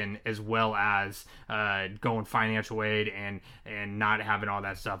nation, as well as going financial aid and not having all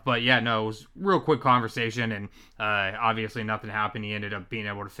that stuff. But yeah, no, it was a real quick conversation, and obviously nothing happened. He ended up being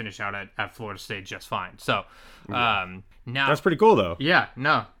able to finish out at Florida State just fine. So now that's pretty cool though. Yeah,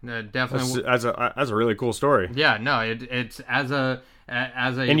 no, definitely. That's a really cool story. Yeah, no, it's as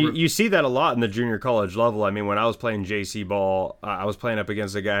as a And you see that a lot in the junior college level. I mean, when I was playing JC ball, I was playing up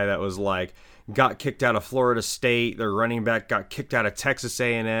against a guy that was like, got kicked out of Florida State. Their running back got kicked out of Texas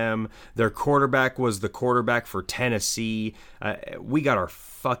A&M. Their quarterback was the quarterback for Tennessee. We got our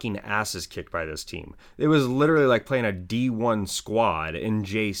fucking asses kicked by this team. It was literally like playing a D1 squad in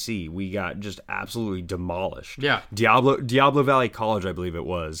JC. We got just absolutely demolished. Yeah. Diablo Valley College, I believe it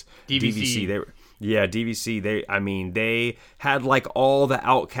was. DVC. They were. Yeah, DVC, they had like all the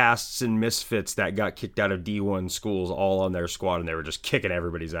outcasts and misfits that got kicked out of D1 schools all on their squad, and they were just kicking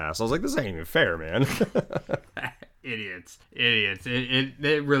everybody's ass. I was like, this ain't even fair, man. Idiots.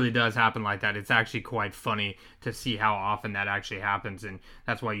 It really does happen like that. It's actually quite funny to see how often that actually happens, and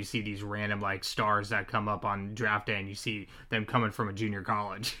that's why you see these random like stars that come up on draft day, and you see them coming from a junior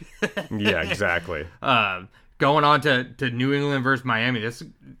college. Yeah, exactly. Going on to New England versus Miami. This is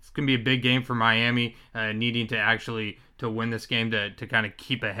going to be a big game for Miami, needing to actually to win this game to kind of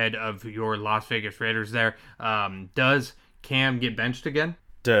keep ahead of your Las Vegas Raiders there. Does Cam get benched again?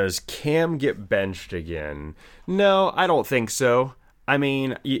 Does Cam get benched again? No, I don't think so. I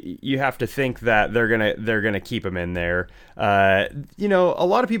mean, you have to think that they're gonna keep him in there. A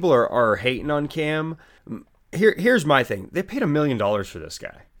lot of people are hating on Cam. Here's my thing. They paid $1 million for this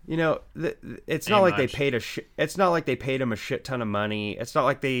guy. It's not like they paid it's not like they paid him a shit ton of money. It's not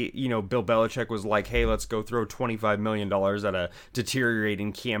like they, Bill Belichick was like, "Hey, let's go throw $25 million at a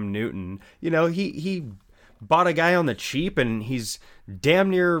deteriorating Cam Newton." He bought a guy on the cheap, and he's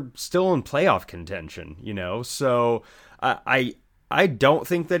damn near still in playoff contention. So I don't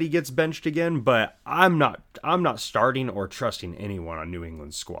think that he gets benched again, but I'm not starting or trusting anyone on New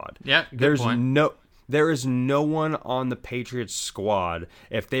England's squad. Yeah, good point. There is no one on the Patriots squad,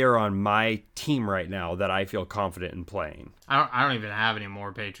 if they are on my team right now, that I feel confident in playing. I don't even have any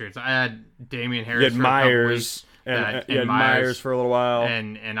more Patriots. I had Damian Harris. You had for Myers, a couple weeks, you had Myers for a little while,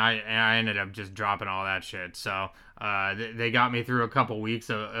 and I ended up just dropping all that shit. So they got me through a couple weeks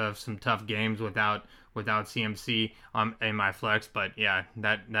of some tough games without CMC in my flex. But yeah,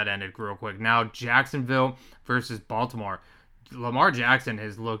 that ended real quick. Now Jacksonville versus Baltimore. Lamar Jackson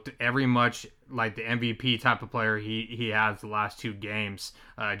has looked every much like the MVP type of player he has the last two games,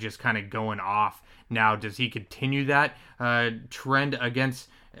 just kind of going off. Now, does he continue that trend against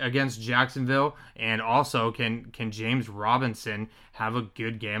Jacksonville? And also, can James Robinson have a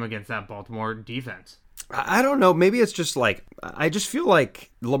good game against that Baltimore defense? I don't know. Maybe it's just like, I just feel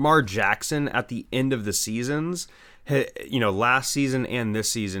like Lamar Jackson at the end of the seasons, last season and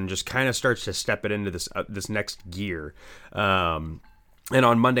this season, just kind of starts to step it into this next gear. And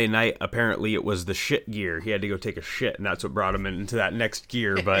on Monday night, apparently it was the shit gear. He had to go take a shit, and that's what brought him into that next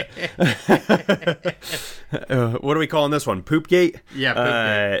gear. But what are we calling this one? Poopgate? Yeah,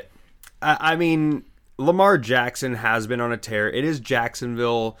 Poopgate. I mean, Lamar Jackson has been on a tear. It is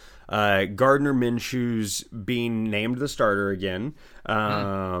Jacksonville. Gardner Minshew's being named the starter again,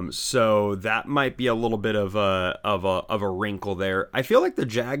 so that might be a little bit of a wrinkle there. I feel like the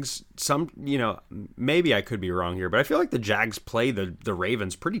Jags, maybe I could be wrong here, but I feel like the Jags play the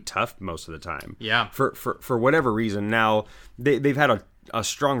Ravens pretty tough most of the time. Yeah, for whatever reason. Now they've had a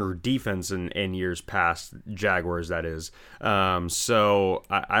stronger defense in years past, Jaguars that is. So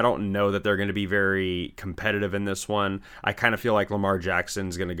I don't know that they're going to be very competitive in this one. I kind of feel like Lamar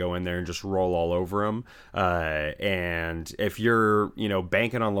Jackson's going to go in there and just roll all over them. And if you're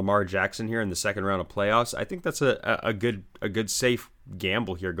banking on Lamar Jackson here in the second round of playoffs, I think that's a good safe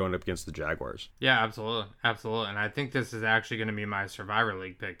gamble here going up against the Jaguars. Yeah, absolutely, and I think this is actually going to be my Survivor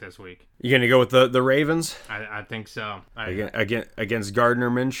League pick this week. You going to go with the Ravens? I think so. Against Gardner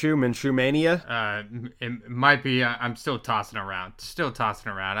Minshew mania. It might be. I'm still tossing around.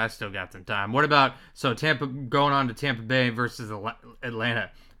 I still got some time. What about Tampa going on to Tampa Bay versus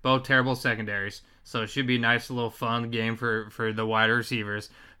Atlanta? Both terrible secondaries, so it should be a nice little fun game for the wide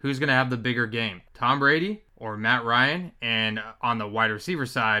receivers. Who's going to have the bigger game, Tom Brady or Matt Ryan? And on the wide receiver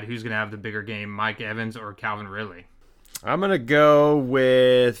side, who's going to have the bigger game, Mike Evans or Calvin Ridley? I'm going to go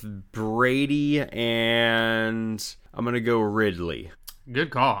with Brady, and I'm going to go Ridley.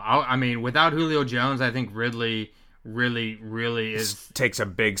 Good call. I mean, without Julio Jones, I think Ridley really takes a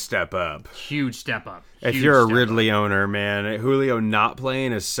big step up. Huge step up. If you're a Ridley owner, man, Julio not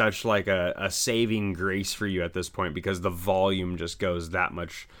playing is such like a saving grace for you at this point, because the volume just goes that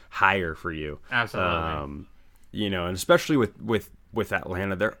much higher for you. Absolutely. And especially with with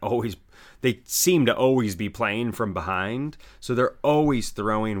Atlanta, they seem to always be playing from behind, so they're always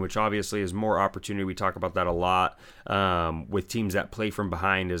throwing, which obviously is more opportunity. We talk about that a lot. With teams that play from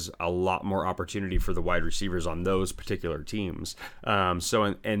behind, is a lot more opportunity for the wide receivers on those particular teams.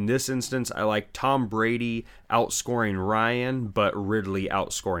 So in this instance, I like Tom Brady outscoring Ryan, but Ridley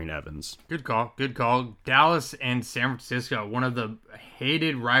outscoring Evans. Good call. Good call. Dallas and San Francisco, one of the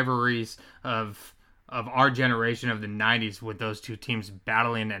hated rivalries of our generation of the 90s, with those two teams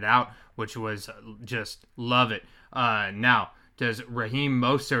battling it out, which was just love it. Now, does Raheem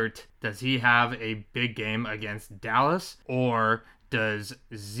Mostert, does he have a big game against Dallas, or does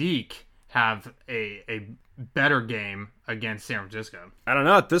Zeke have a better game against San Francisco? I don't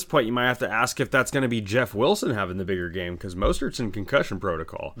know. At this point, you might have to ask if that's going to be Jeff Wilson having the bigger game, because Mostert's in concussion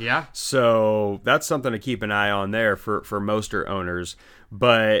protocol. Yeah. So that's something to keep an eye on there for Mostert owners.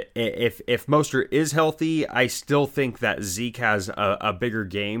 But if Mostert is healthy, I still think that Zeke has a bigger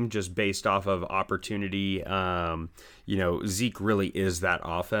game just based off of opportunity. Zeke really is that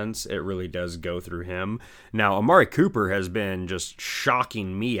offense. It really does go through him. Now, Amari Cooper has been just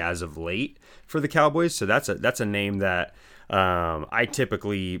shocking me as of late for the Cowboys. So that's a name that I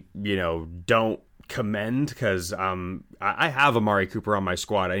typically, don't commend, because I have Amari Cooper on my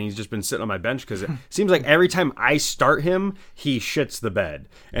squad, and he's just been sitting on my bench because it seems like every time I start him, he shits the bed.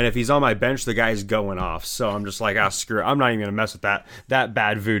 And if he's on my bench, the guy's going off. So I'm just like, screw it. I'm not even going to mess with that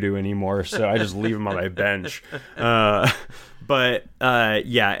bad voodoo anymore. So I just leave him on my bench. But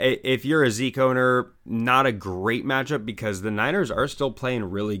if you're a Zeke owner, not a great matchup, because the Niners are still playing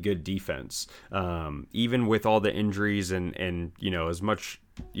really good defense. Even with all the injuries and as much,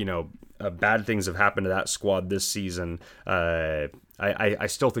 bad things have happened to that squad this season. I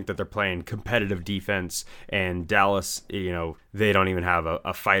still think that they're playing competitive defense, and Dallas, they don't even have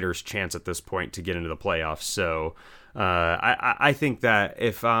a fighter's chance at this point to get into the playoffs. So I think that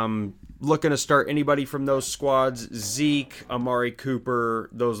if I'm looking to start anybody from those squads, Zeke, Amari Cooper,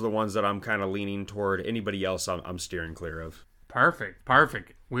 those are the ones that I'm kind of leaning toward. Anybody else I'm steering clear of. Perfect.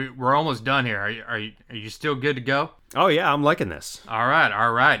 We're almost done here. Are you still good to go? Oh yeah, I'm liking this. All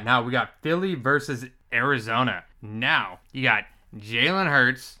right. Now we got Philly versus Arizona. Now you got Jalen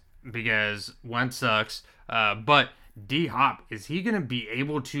Hurts, because one sucks. But D Hop, is he going to be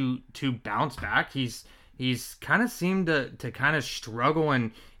able to bounce back? He's kind of seemed to kind of struggle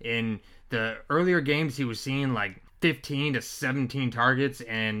in the earlier games. He was seeing like 15 to 17 targets,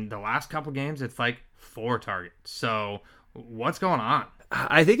 and the last couple games it's like 4 targets. So what's going on?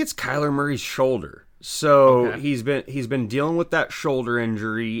 I think it's Kyler Murray's shoulder. So okay. he's been dealing with that shoulder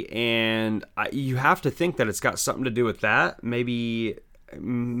injury, and you have to think that it's got something to do with that. Maybe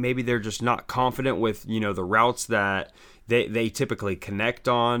they're just not confident with the routes that they typically connect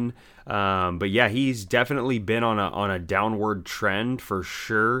on. But yeah, he's definitely been on a downward trend for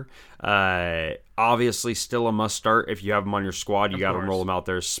sure. Obviously, still a must start if you have him on your squad. You got to roll him out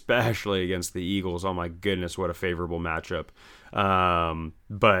there, especially against the Eagles. Oh my goodness, what a favorable matchup!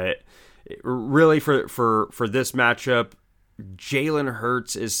 But really, for this matchup, Jalen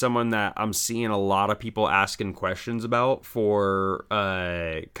Hurts is someone that I'm seeing a lot of people asking questions about for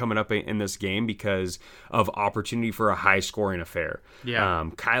coming up in this game because of opportunity for a high-scoring affair. Yeah.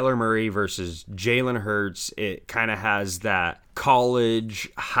 Kyler Murray versus Jalen Hurts, it kind of has that college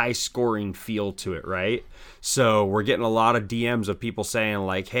high-scoring feel to it, right? So we're getting a lot of DMs of people saying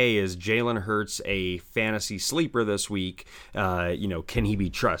like, hey, is Jalen Hurts a fantasy sleeper this week? Can he be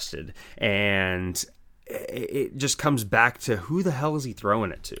trusted? And it just comes back to who the hell is he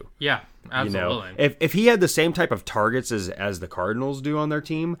throwing it to? Yeah, absolutely. If he had the same type of targets as the Cardinals do on their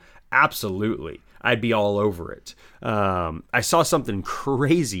team, absolutely, I'd be all over it. I saw something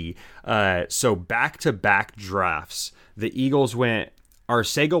crazy. So back-to-back drafts, the Eagles went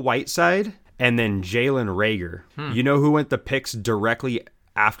Arcega-Whiteside and then Jalen Reagor. You know who went the picks directly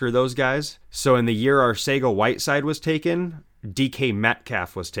after those guys? So in the year Arcega-Whiteside was taken, DK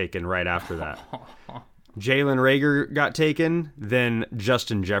Metcalf was taken right after that. Jalen Reagor got taken, then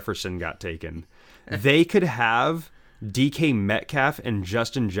Justin Jefferson got taken. They could have DK Metcalf and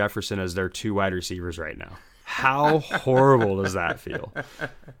Justin Jefferson as their 2 wide receivers right now. How horrible does that feel?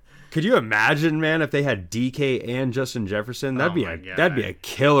 Could you imagine, man, if they had DK and Justin Jefferson? That'd be a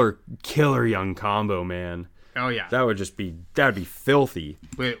killer young combo, man. Oh yeah, that'd be filthy.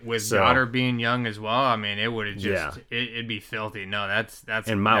 With Goddard being young as well, I mean, it would have just it'd be filthy. No, that's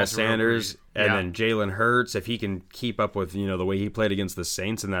and Miles Sanders and then Jalen Hurts, if he can keep up with the way he played against the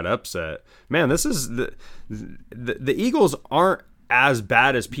Saints in that upset. Man, this is the Eagles aren't as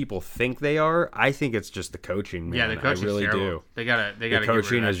bad as people think they are. I think it's just the coaching, man. Yeah, the coaching's I really terrible. do. They gotta The get rid of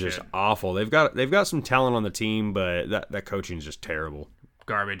coaching that is just shit. awful. They've got some talent on the team, but that coaching is just terrible.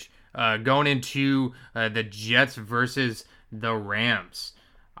 Garbage. Going into the Jets versus the Rams.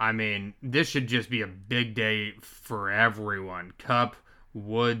 I mean, this should just be a big day for everyone. Kupp,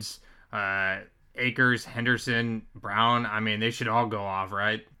 Woods, Akers, Henderson, Brown. I mean, they should all go off,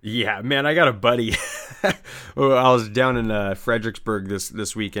 right? Yeah, man, I got a buddy. I was down in Fredericksburg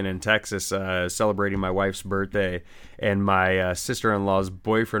this weekend in Texas celebrating my wife's birthday, and my sister-in-law's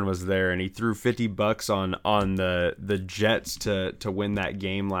boyfriend was there, and he threw $50 on the Jets to win that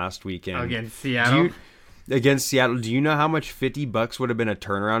game last weekend Against Seattle. Against Seattle. Do you know how much $50 would have been a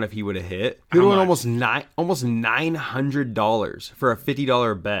turnaround if he would have hit? He How would have much? almost $900 for a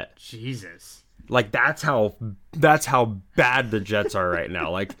 $50 bet. Jesus. Like that's how bad the Jets are right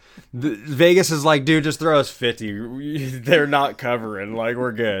now. Like Vegas is like, dude, just throw us 50. They're not covering. Like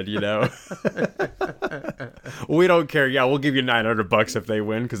we're good, you know. We don't care. Yeah, we'll give you $900 if they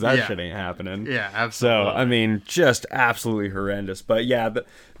win because that Yeah. shit ain't happening. Yeah, So absolutely. I mean, just absolutely horrendous. But yeah,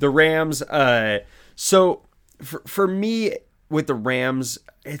 the Rams. So for me with the Rams,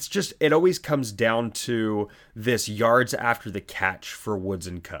 it always comes down to this yards after the catch for Woods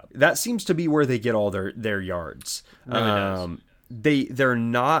and Kupp. That seems to be where they get all their yards. Really does. They're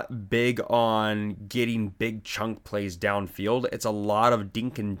not big on getting big chunk plays downfield. It's a lot of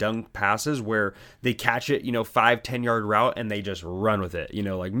dink and dunk passes where they catch it, 5-10 yard route and they just run with it,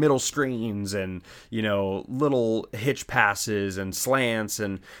 like middle screens and, little hitch passes and slants.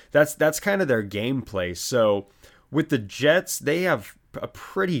 And that's kind of their gameplay. So with the Jets, they have a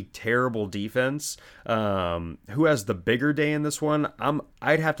pretty terrible defense. Who has the bigger day in this one?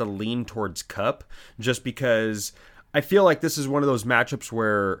 I'd have to lean towards Kupp just because I feel like this is one of those matchups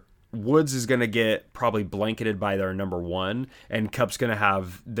where Woods is going to get probably blanketed by their number one, and Kupp's going to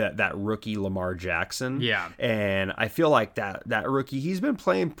have that rookie Lamar Jackson. Yeah. And I feel like that rookie, he's been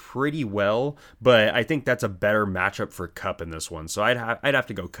playing pretty well, but I think that's a better matchup for Kupp in this one. So I'd have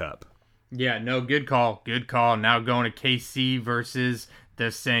to go Kupp. Yeah, no, good call. Good call. Now going to KC versus the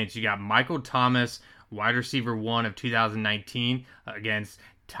Saints. You got Michael Thomas, wide receiver 1 of 2019, against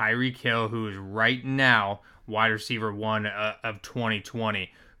Tyreek Hill, who is right now wide receiver 1 of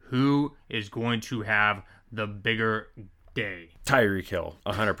 2020. Who is going to have the bigger day? Tyreek Hill,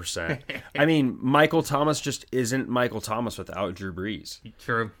 100%. I mean, Michael Thomas just isn't Michael Thomas without Drew Brees.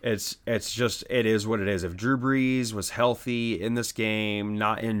 True. It is what it is. If Drew Brees was healthy in this game,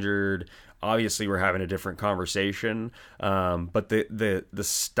 not injured, obviously we're having a different conversation. But the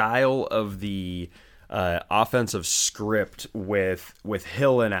style of the offensive script with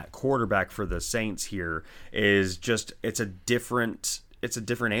Hill in at quarterback for the Saints here is just it's a different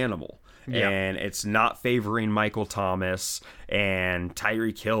animal. Yeah. And it's not favoring Michael Thomas, and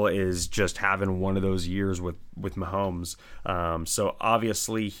Tyreek Hill is just having one of those years with Mahomes. So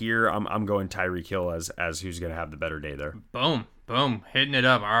obviously here I'm going Tyreek Hill as who's going to have the better day there. Boom. Hitting it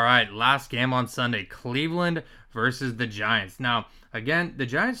up. All right, last game on Sunday, Cleveland versus the Giants. Now, again, the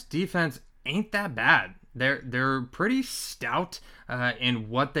Giants defense ain't that bad. They're pretty stout in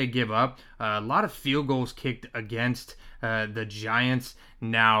what they give up. A lot of field goals kicked against the Giants.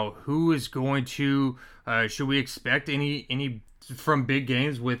 Now, who is going to? Should we expect any from big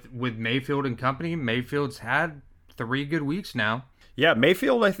games with Mayfield and company? Mayfield's had 3 good weeks now. Yeah,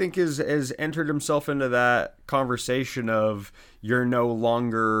 Mayfield, I think, has entered himself into that conversation of you're no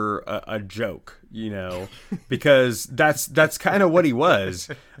longer a joke, because that's kind of what he was.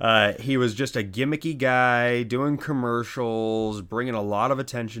 He was just a gimmicky guy doing commercials, bringing a lot of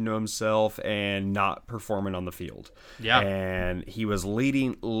attention to himself, and not performing on the field. Yeah. And he was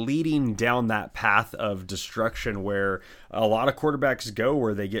leading down that path of destruction where a lot of quarterbacks go,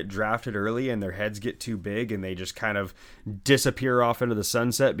 where they get drafted early and their heads get too big and they just kind of disappear off into the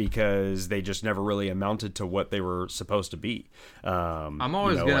sunset because they just never really amounted to what they were supposed to be. I'm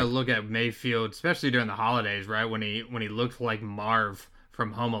always gonna look at Mayfield, especially during the holidays, right? When he looked like Marv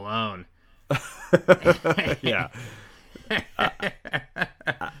from Home Alone. Yeah.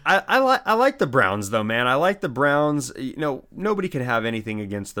 I like the Browns though, man. I like the Browns. Nobody can have anything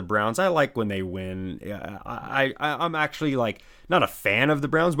against the Browns. I like when they win. I'm actually like not a fan of the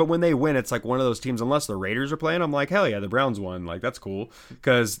Browns, but when they win, it's like one of those teams. Unless the Raiders are playing, I'm like, hell yeah, the Browns won. Like that's cool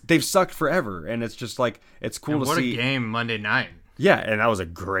because they've sucked forever, and it's just like it's cool And to what see. a game Monday night. Yeah, and that was a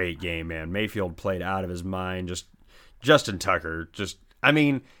great game, man. Mayfield played out of his mind. Just Justin Tucker. I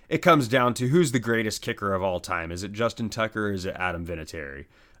mean, it comes down to who's the greatest kicker of all time. Is it Justin Tucker or is it Adam Vinatieri?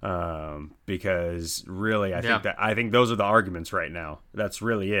 because really I think those are the arguments right now. That's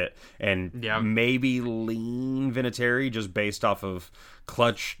really it. And maybe lean Vinatieri just based off of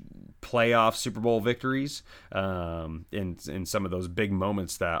clutch playoff Super Bowl victories in some of those big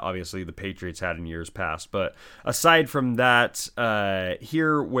moments that obviously the Patriots had in years past. But aside from that,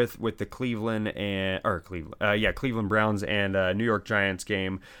 here with the Cleveland Browns and New York Giants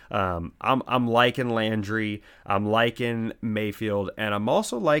game, I'm liking Landry, I'm liking Mayfield, and I'm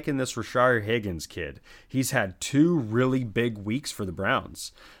also liking this Rashard Higgins kid. He's had 2 really big weeks for the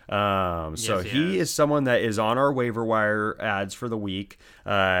Browns. So he is someone that is on our waiver wire ads for the week.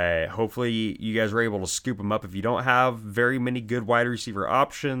 Hopefully you guys were able to scoop him up. If you don't have very many good wide receiver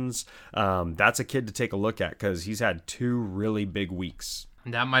options, that's a kid to take a look at because he's had 2 really big weeks.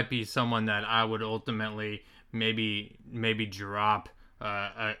 That might be someone that I would ultimately maybe drop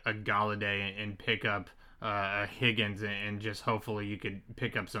a Galladay and pick up a Higgins, and just hopefully you could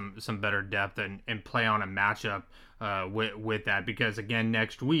pick up some better depth and play on a matchup with that, because again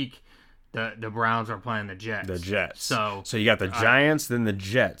next week the Browns are playing the Jets. So you got the Giants, then the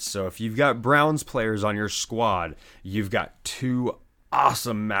Jets. So if you've got Browns players on your squad, you've got 2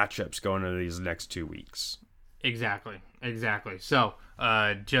 awesome matchups going into these next 2 weeks. Exactly. So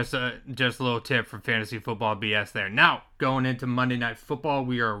just a little tip for Fantasy Football BS there. Now, going into Monday Night Football,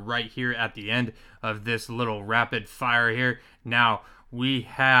 we are right here at the end of this little rapid fire here. Now, we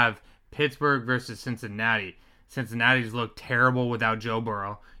have Pittsburgh versus Cincinnati. Cincinnati's looked terrible without Joe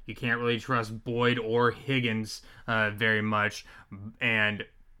Burrow. You can't really trust Boyd or Higgins very much. And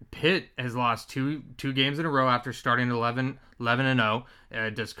Pitt has lost two games in a row after starting 11-0.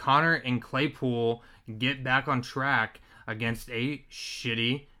 Does Connor and Claypool get back on track against a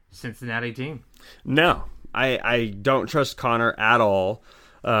shitty Cincinnati team? No, I don't trust Connor at all,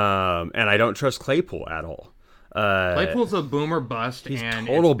 and I don't trust Claypool at all. Claypool's a boomer bust. He's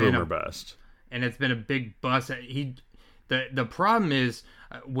total boomer bust. And it's been a big bust. The problem is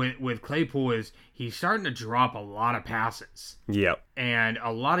with Claypool is he's starting to drop a lot of passes. Yep. And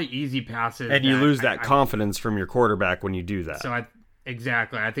a lot of easy passes. And you lose that confidence from your quarterback when you do that. So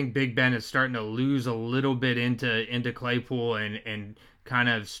exactly. I think Big Ben is starting to lose a little bit into Claypool and kind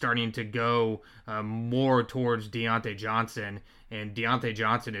of starting to go more towards Deontay Johnson. And Deontay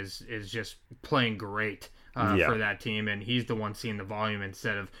Johnson is just playing great for that team, and he's the one seeing the volume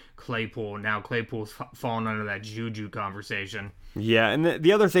instead of Claypool. Now Claypool's falling under that Juju conversation. Yeah, and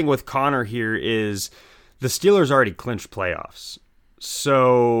the other thing with Connor here is the Steelers already clinched playoffs.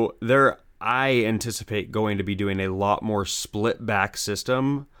 So I anticipate going to be doing a lot more split back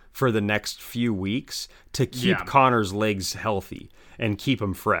system for the next few weeks to keep Connor's legs healthy and keep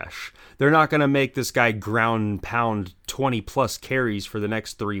him fresh. They're not going to make this guy ground and pound 20 plus carries for the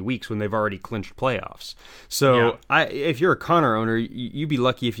next 3 weeks when they've already clinched playoffs. So if you're a Connor owner, you'd be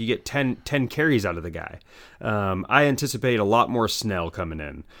lucky if you get 10 carries out of the guy. I anticipate a lot more Snell coming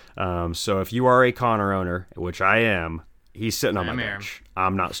in. So if you are a Connor owner, which I am, he's sitting on my bench.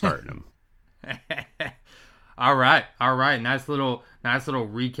 I'm not starting him. All right. Nice little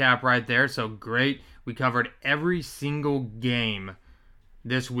recap right there. So great. We covered every single game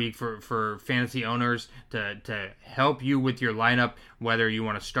this week for fantasy owners to help you with your lineup, whether you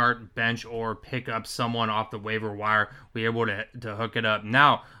want to start, bench, or pick up someone off the waiver wire. We're able to hook it up.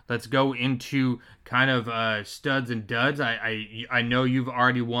 Now, let's go into kind of studs and duds. I know you've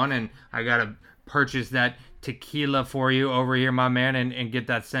already won, and I got to purchase that tequila for you over here, my man, and get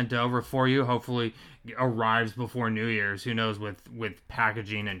that sent over for you. Hopefully arrives before New Year's. Who knows with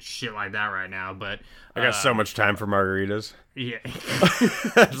packaging and shit like that right now, but I got so much time for margaritas. Yeah.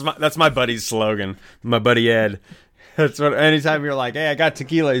 that's my buddy's slogan. My buddy Ed. That's what anytime you're like, hey, I got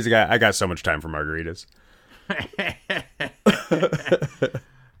tequila, he's a guy, I got so much time for margaritas.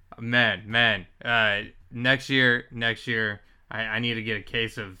 man. Next year I need to get a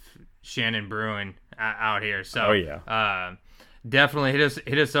case of Shannon Brewing out here. So definitely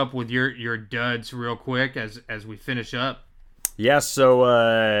hit us up with your duds real quick as we finish up. Yeah,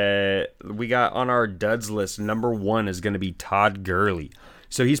 so we got on our duds list, number 1 is going to be Todd Gurley.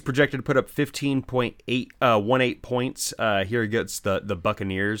 So he's projected to put up 15.18 points here against the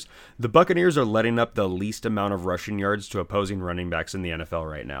Buccaneers. The Buccaneers are letting up the least amount of rushing yards to opposing running backs in the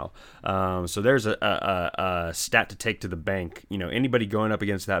NFL right now. So there's a stat to take to the bank. You know, anybody going up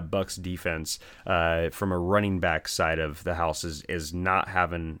against that Bucs defense from a running back side of the house is not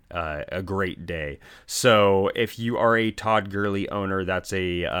having a great day. So if you are a Todd Gurley owner, that's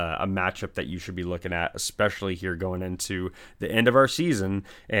a matchup that you should be looking at, especially here going into the end of our season.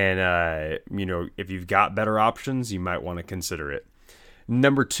 And, if you've got better options, you might want to consider it.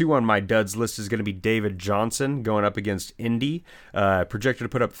 Number 2 on my duds list is going to be David Johnson going up against Indy. Projected to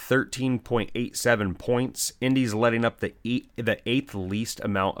put up 13.87 points. Indy's letting up the 8th least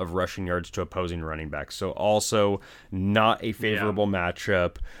amount of rushing yards to opposing running backs. So also not a favorable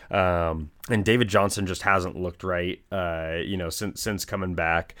matchup. And David Johnson just hasn't looked right, since coming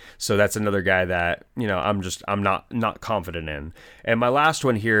back. So that's another guy that, I'm not confident in. And my last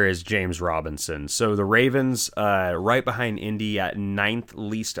one here is James Robinson. So the Ravens, right behind Indy at 9th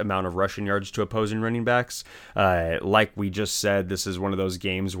least amount of rushing yards to opposing running backs. Like we just said, this is one of those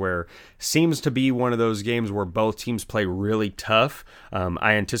games where both teams play really tough.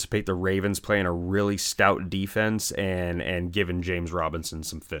 I anticipate the Ravens playing a really stout defense and giving James Robinson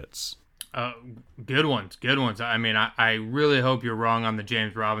some fits. Good ones. I mean, I really hope you're wrong on the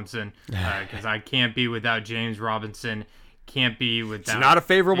James Robinson, because I can't be without James Robinson. Can't be without. It's not a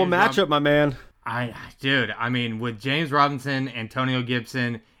favorable matchup, my man. I mean, with James Robinson, Antonio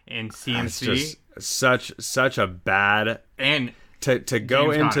Gibson, and CMC, it's such a bad and to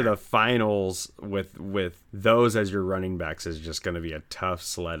go James into Conner. the finals with those as your running backs is just going to be a tough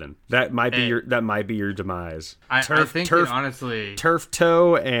sledding. That might be your demise. I think that honestly, turf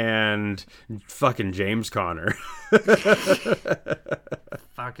toe and fucking James Conner.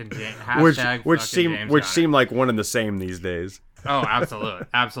 fucking James. which seem like one and the same these days. Oh,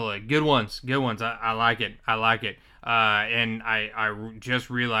 absolutely. Good ones. I like it. And I just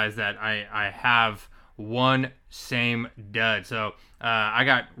realized that I have one same dud. So I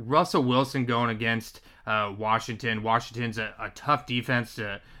got Russell Wilson going against Washington. Washington's a tough defense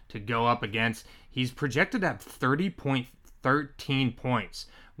to go up against. He's projected at 30.13 points,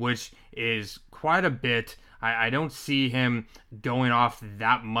 which is quite a bit. I don't see him going off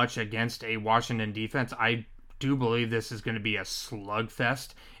that much against a Washington defense. I do believe this is going to be a slugfest,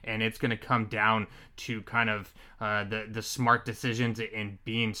 and it's going to come down to kind of the smart decisions and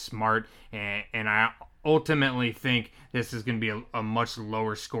being smart. And I ultimately think this is going to be a much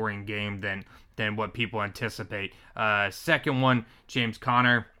lower scoring game than what people anticipate. Second one, James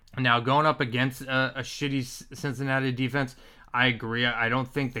Conner. Now going up against a shitty Cincinnati defense, I agree. I don't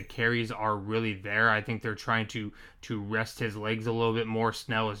think the carries are really there. I think they're trying to rest his legs a little bit more.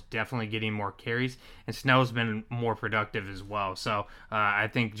 Snell is definitely getting more carries, and Snell's been more productive as well. So I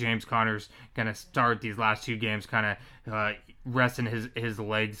think James Conner's going to start these last 2 games kind of resting his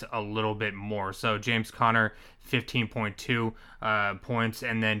legs a little bit more. So James Conner, 15.2 points,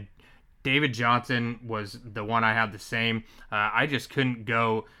 and then David Johnson was the one I had the same. I just couldn't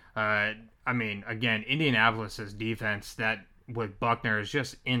go. Again, Indianapolis's defense that with Buckner is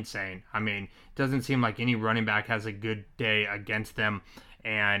just insane. I mean, it doesn't seem like any running back has a good day against them.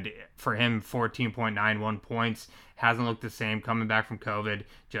 And for him, 14.91 points, hasn't looked the same coming back from COVID.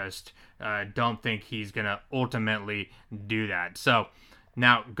 Just don't think he's going to ultimately do that. So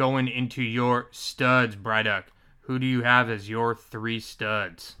now going into your studs, Bryduck, who do you have as your 3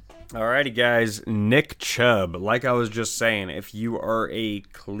 studs? Alrighty, guys. Nick Chubb. Like I was just saying, if you are a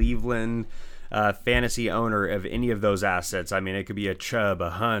Cleveland fantasy owner of any of those assets, I mean, it could be a Chubb, a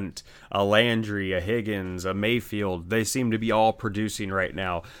Hunt, a Landry, a Higgins, a Mayfield. They seem to be all producing right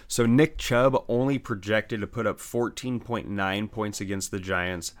now. So Nick Chubb only projected to put up 14.9 points against the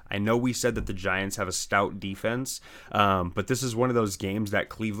Giants. I know we said that the Giants have a stout defense, but this is one of those games that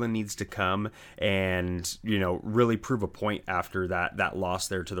Cleveland needs to come and, really prove a point after that loss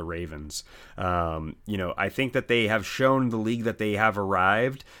there to the Ravens. I think that they have shown the league that they have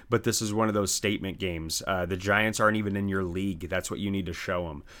arrived, but this is one of those statement games. The Giants aren't even in your league. That's what you need to show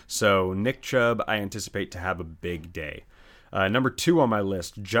them. So Nick Chubb, I anticipate to have a big day. Number 2 on my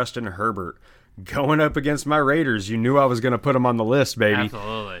list, Justin Herbert, going up against my Raiders. You knew I was going to put him on the list, baby.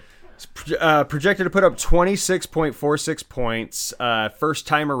 Absolutely. Projected to put up 26.46 points. First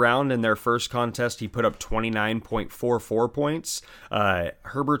time around in their first contest, he put up 29.44 points.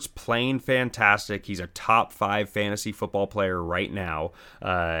 Herbert's playing fantastic. He's a top 5 fantasy football player right now,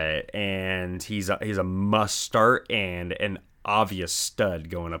 and he's a must start and an obvious stud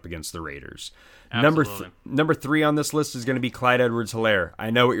going up against the Raiders. Number 3 on this list is going to be Clyde Edwards-Helaire. I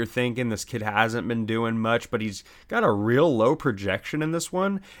know what you're thinking. This kid hasn't been doing much, but he's got a real low projection in this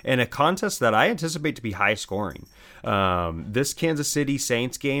one, and a contest that I anticipate to be high scoring. This Kansas City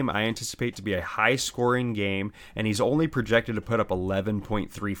Saints game, I anticipate to be a high scoring game, and he's only projected to put up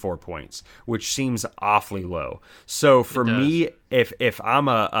 11.34 points, which seems awfully low. So for me, if I'm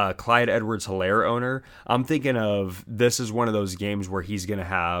a Clyde Edwards-Helaire owner, I'm thinking of this is one of those games where he's going to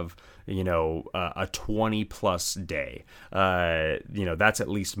have a 20 plus day. That's at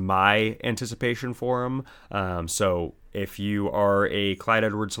least my anticipation for him. So if you are a Clyde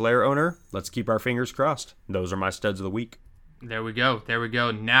Edwards-Helaire owner, let's keep our fingers crossed. Those are my studs of the week. There we go.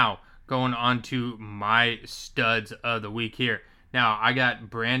 Now, going on to my studs of the week here. Now, I got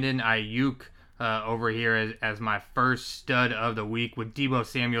Brandon Ayuk over here as my first stud of the week, with Deebo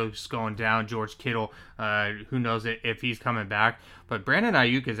Samuel just going down, George Kittle, who knows if he's coming back. But Brandon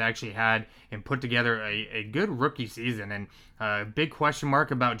Ayuk has actually had and put together a good rookie season, and big question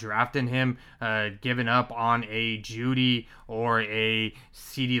mark about drafting him, giving up on a Judy or a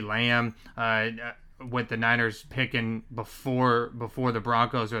CeeDee Lamb, with the Niners picking before the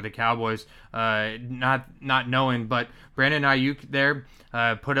Broncos or the Cowboys, not knowing. But Brandon Ayuk there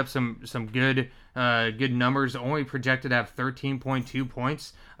put up some good numbers, only projected to have 13.2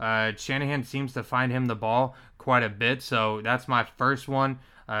 points. Shanahan seems to find him the ball quite a bit, so that's my first one.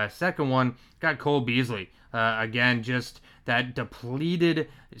 Second one, got Cole Beasley. Again, just that depleted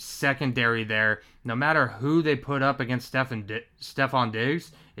secondary there. No matter who they put up against Stephon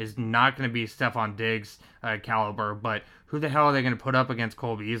Diggs is not going to be Stephon Diggs caliber, but who the hell are they going to put up against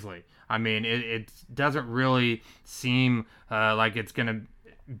Cole Beasley? I mean, it doesn't really seem like it's going to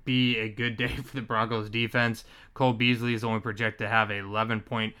be a good day for the Broncos defense. Cole Beasley is only projected to have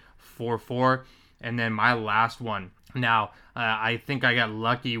 11.44. And then my last one. Now, I think I got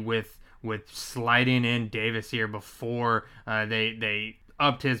lucky with sliding in Davis here before they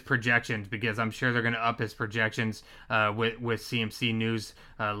upped his projections, because I'm sure they're going to up his projections with CMC news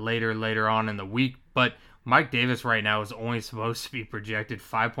later on in the week. But Mike Davis right now is only supposed to be projected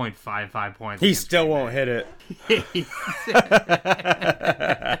 5.55 points. He still won't hit it.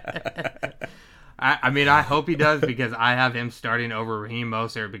 I mean, I hope he does, because I have him starting over Raheem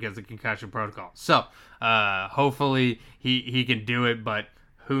Mostert because of concussion protocol. So hopefully he can do it, but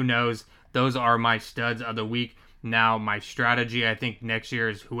who knows? Those are my studs of the week. Now, my strategy, I think, next year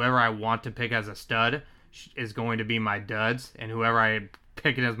is whoever I want to pick as a stud is going to be my duds, and whoever I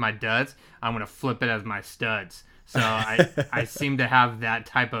pick it as my duds, I'm going to flip it as my studs. So I seem to have that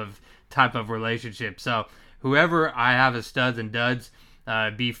type of relationship. So whoever I have as studs and duds,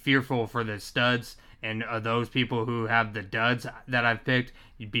 be fearful for the studs, and those people who have the duds that I've picked,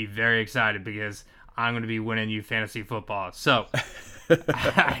 you'd be very excited, because I'm going to be winning you fantasy football. So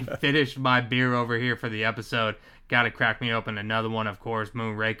I finished my beer over here for the episode. Got to crack me open another one, of course,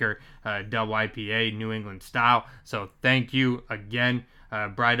 Moonraker Double IPA, New England style. So thank you again.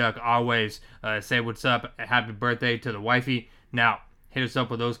 Bryduck, always say what's up. Happy birthday to the wifey. Now, hit us up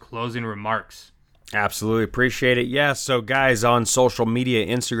with those closing remarks. Absolutely appreciate it. Yeah, so guys, on social media,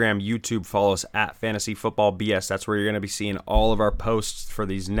 Instagram, YouTube, follow us at Fantasy Football BS. That's where you're going to be seeing all of our posts for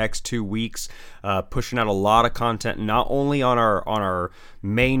these next 2 weeks. Pushing out a lot of content, not only on our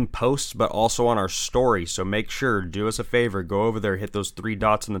main posts, but also on our story. So make sure, do us a favor, go over there, hit those 3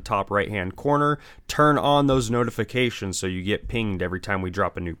 dots in the top right-hand corner, turn on those notifications so you get pinged every time we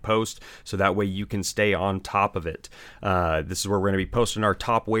drop a new post, so that way you can stay on top of it. This is where we're going to be posting our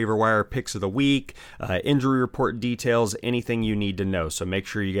top waiver wire picks of the week, injury report details, anything you need to know. So make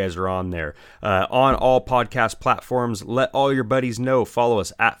sure you guys are on there. On all podcast platforms, let all your buddies know. Follow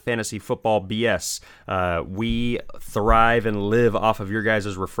us at Fantasy Football BS. We thrive and live off of your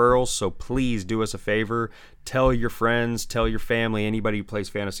guys' referrals, so please do us a favor. Tell your friends, tell your family, anybody who plays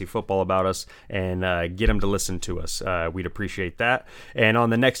fantasy football about us, and get them to listen to us. We'd appreciate that. And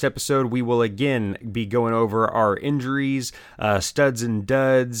on the next episode, we will again be going over our injuries, studs and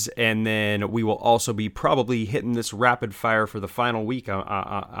duds, and then we will also be probably hitting this rapid fire for the final week.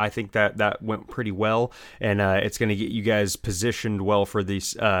 I think that went pretty well, and it's going to get you guys positioned well for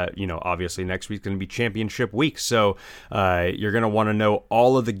these. Obviously next week's going to be championship week, so you're going to want to know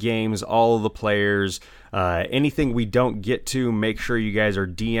all of the games, all of the players. Anything we don't get to, make sure you guys are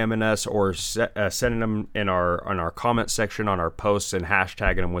DMing us or sending them in our comment section on our posts and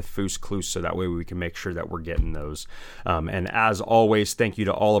hashtagging them with Foos Kloos, so that way we can make sure that we're getting those. And as always, thank you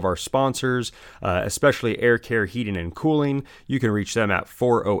to all of our sponsors, especially Air Care Heating and Cooling. You can reach them at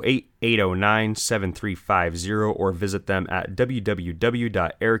 408-809-7350 or visit them at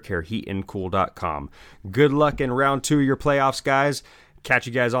www.aircareheatandcool.com. Good luck in round 2 of your playoffs, guys. Catch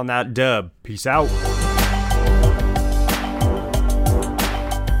you guys on that dub. Peace out.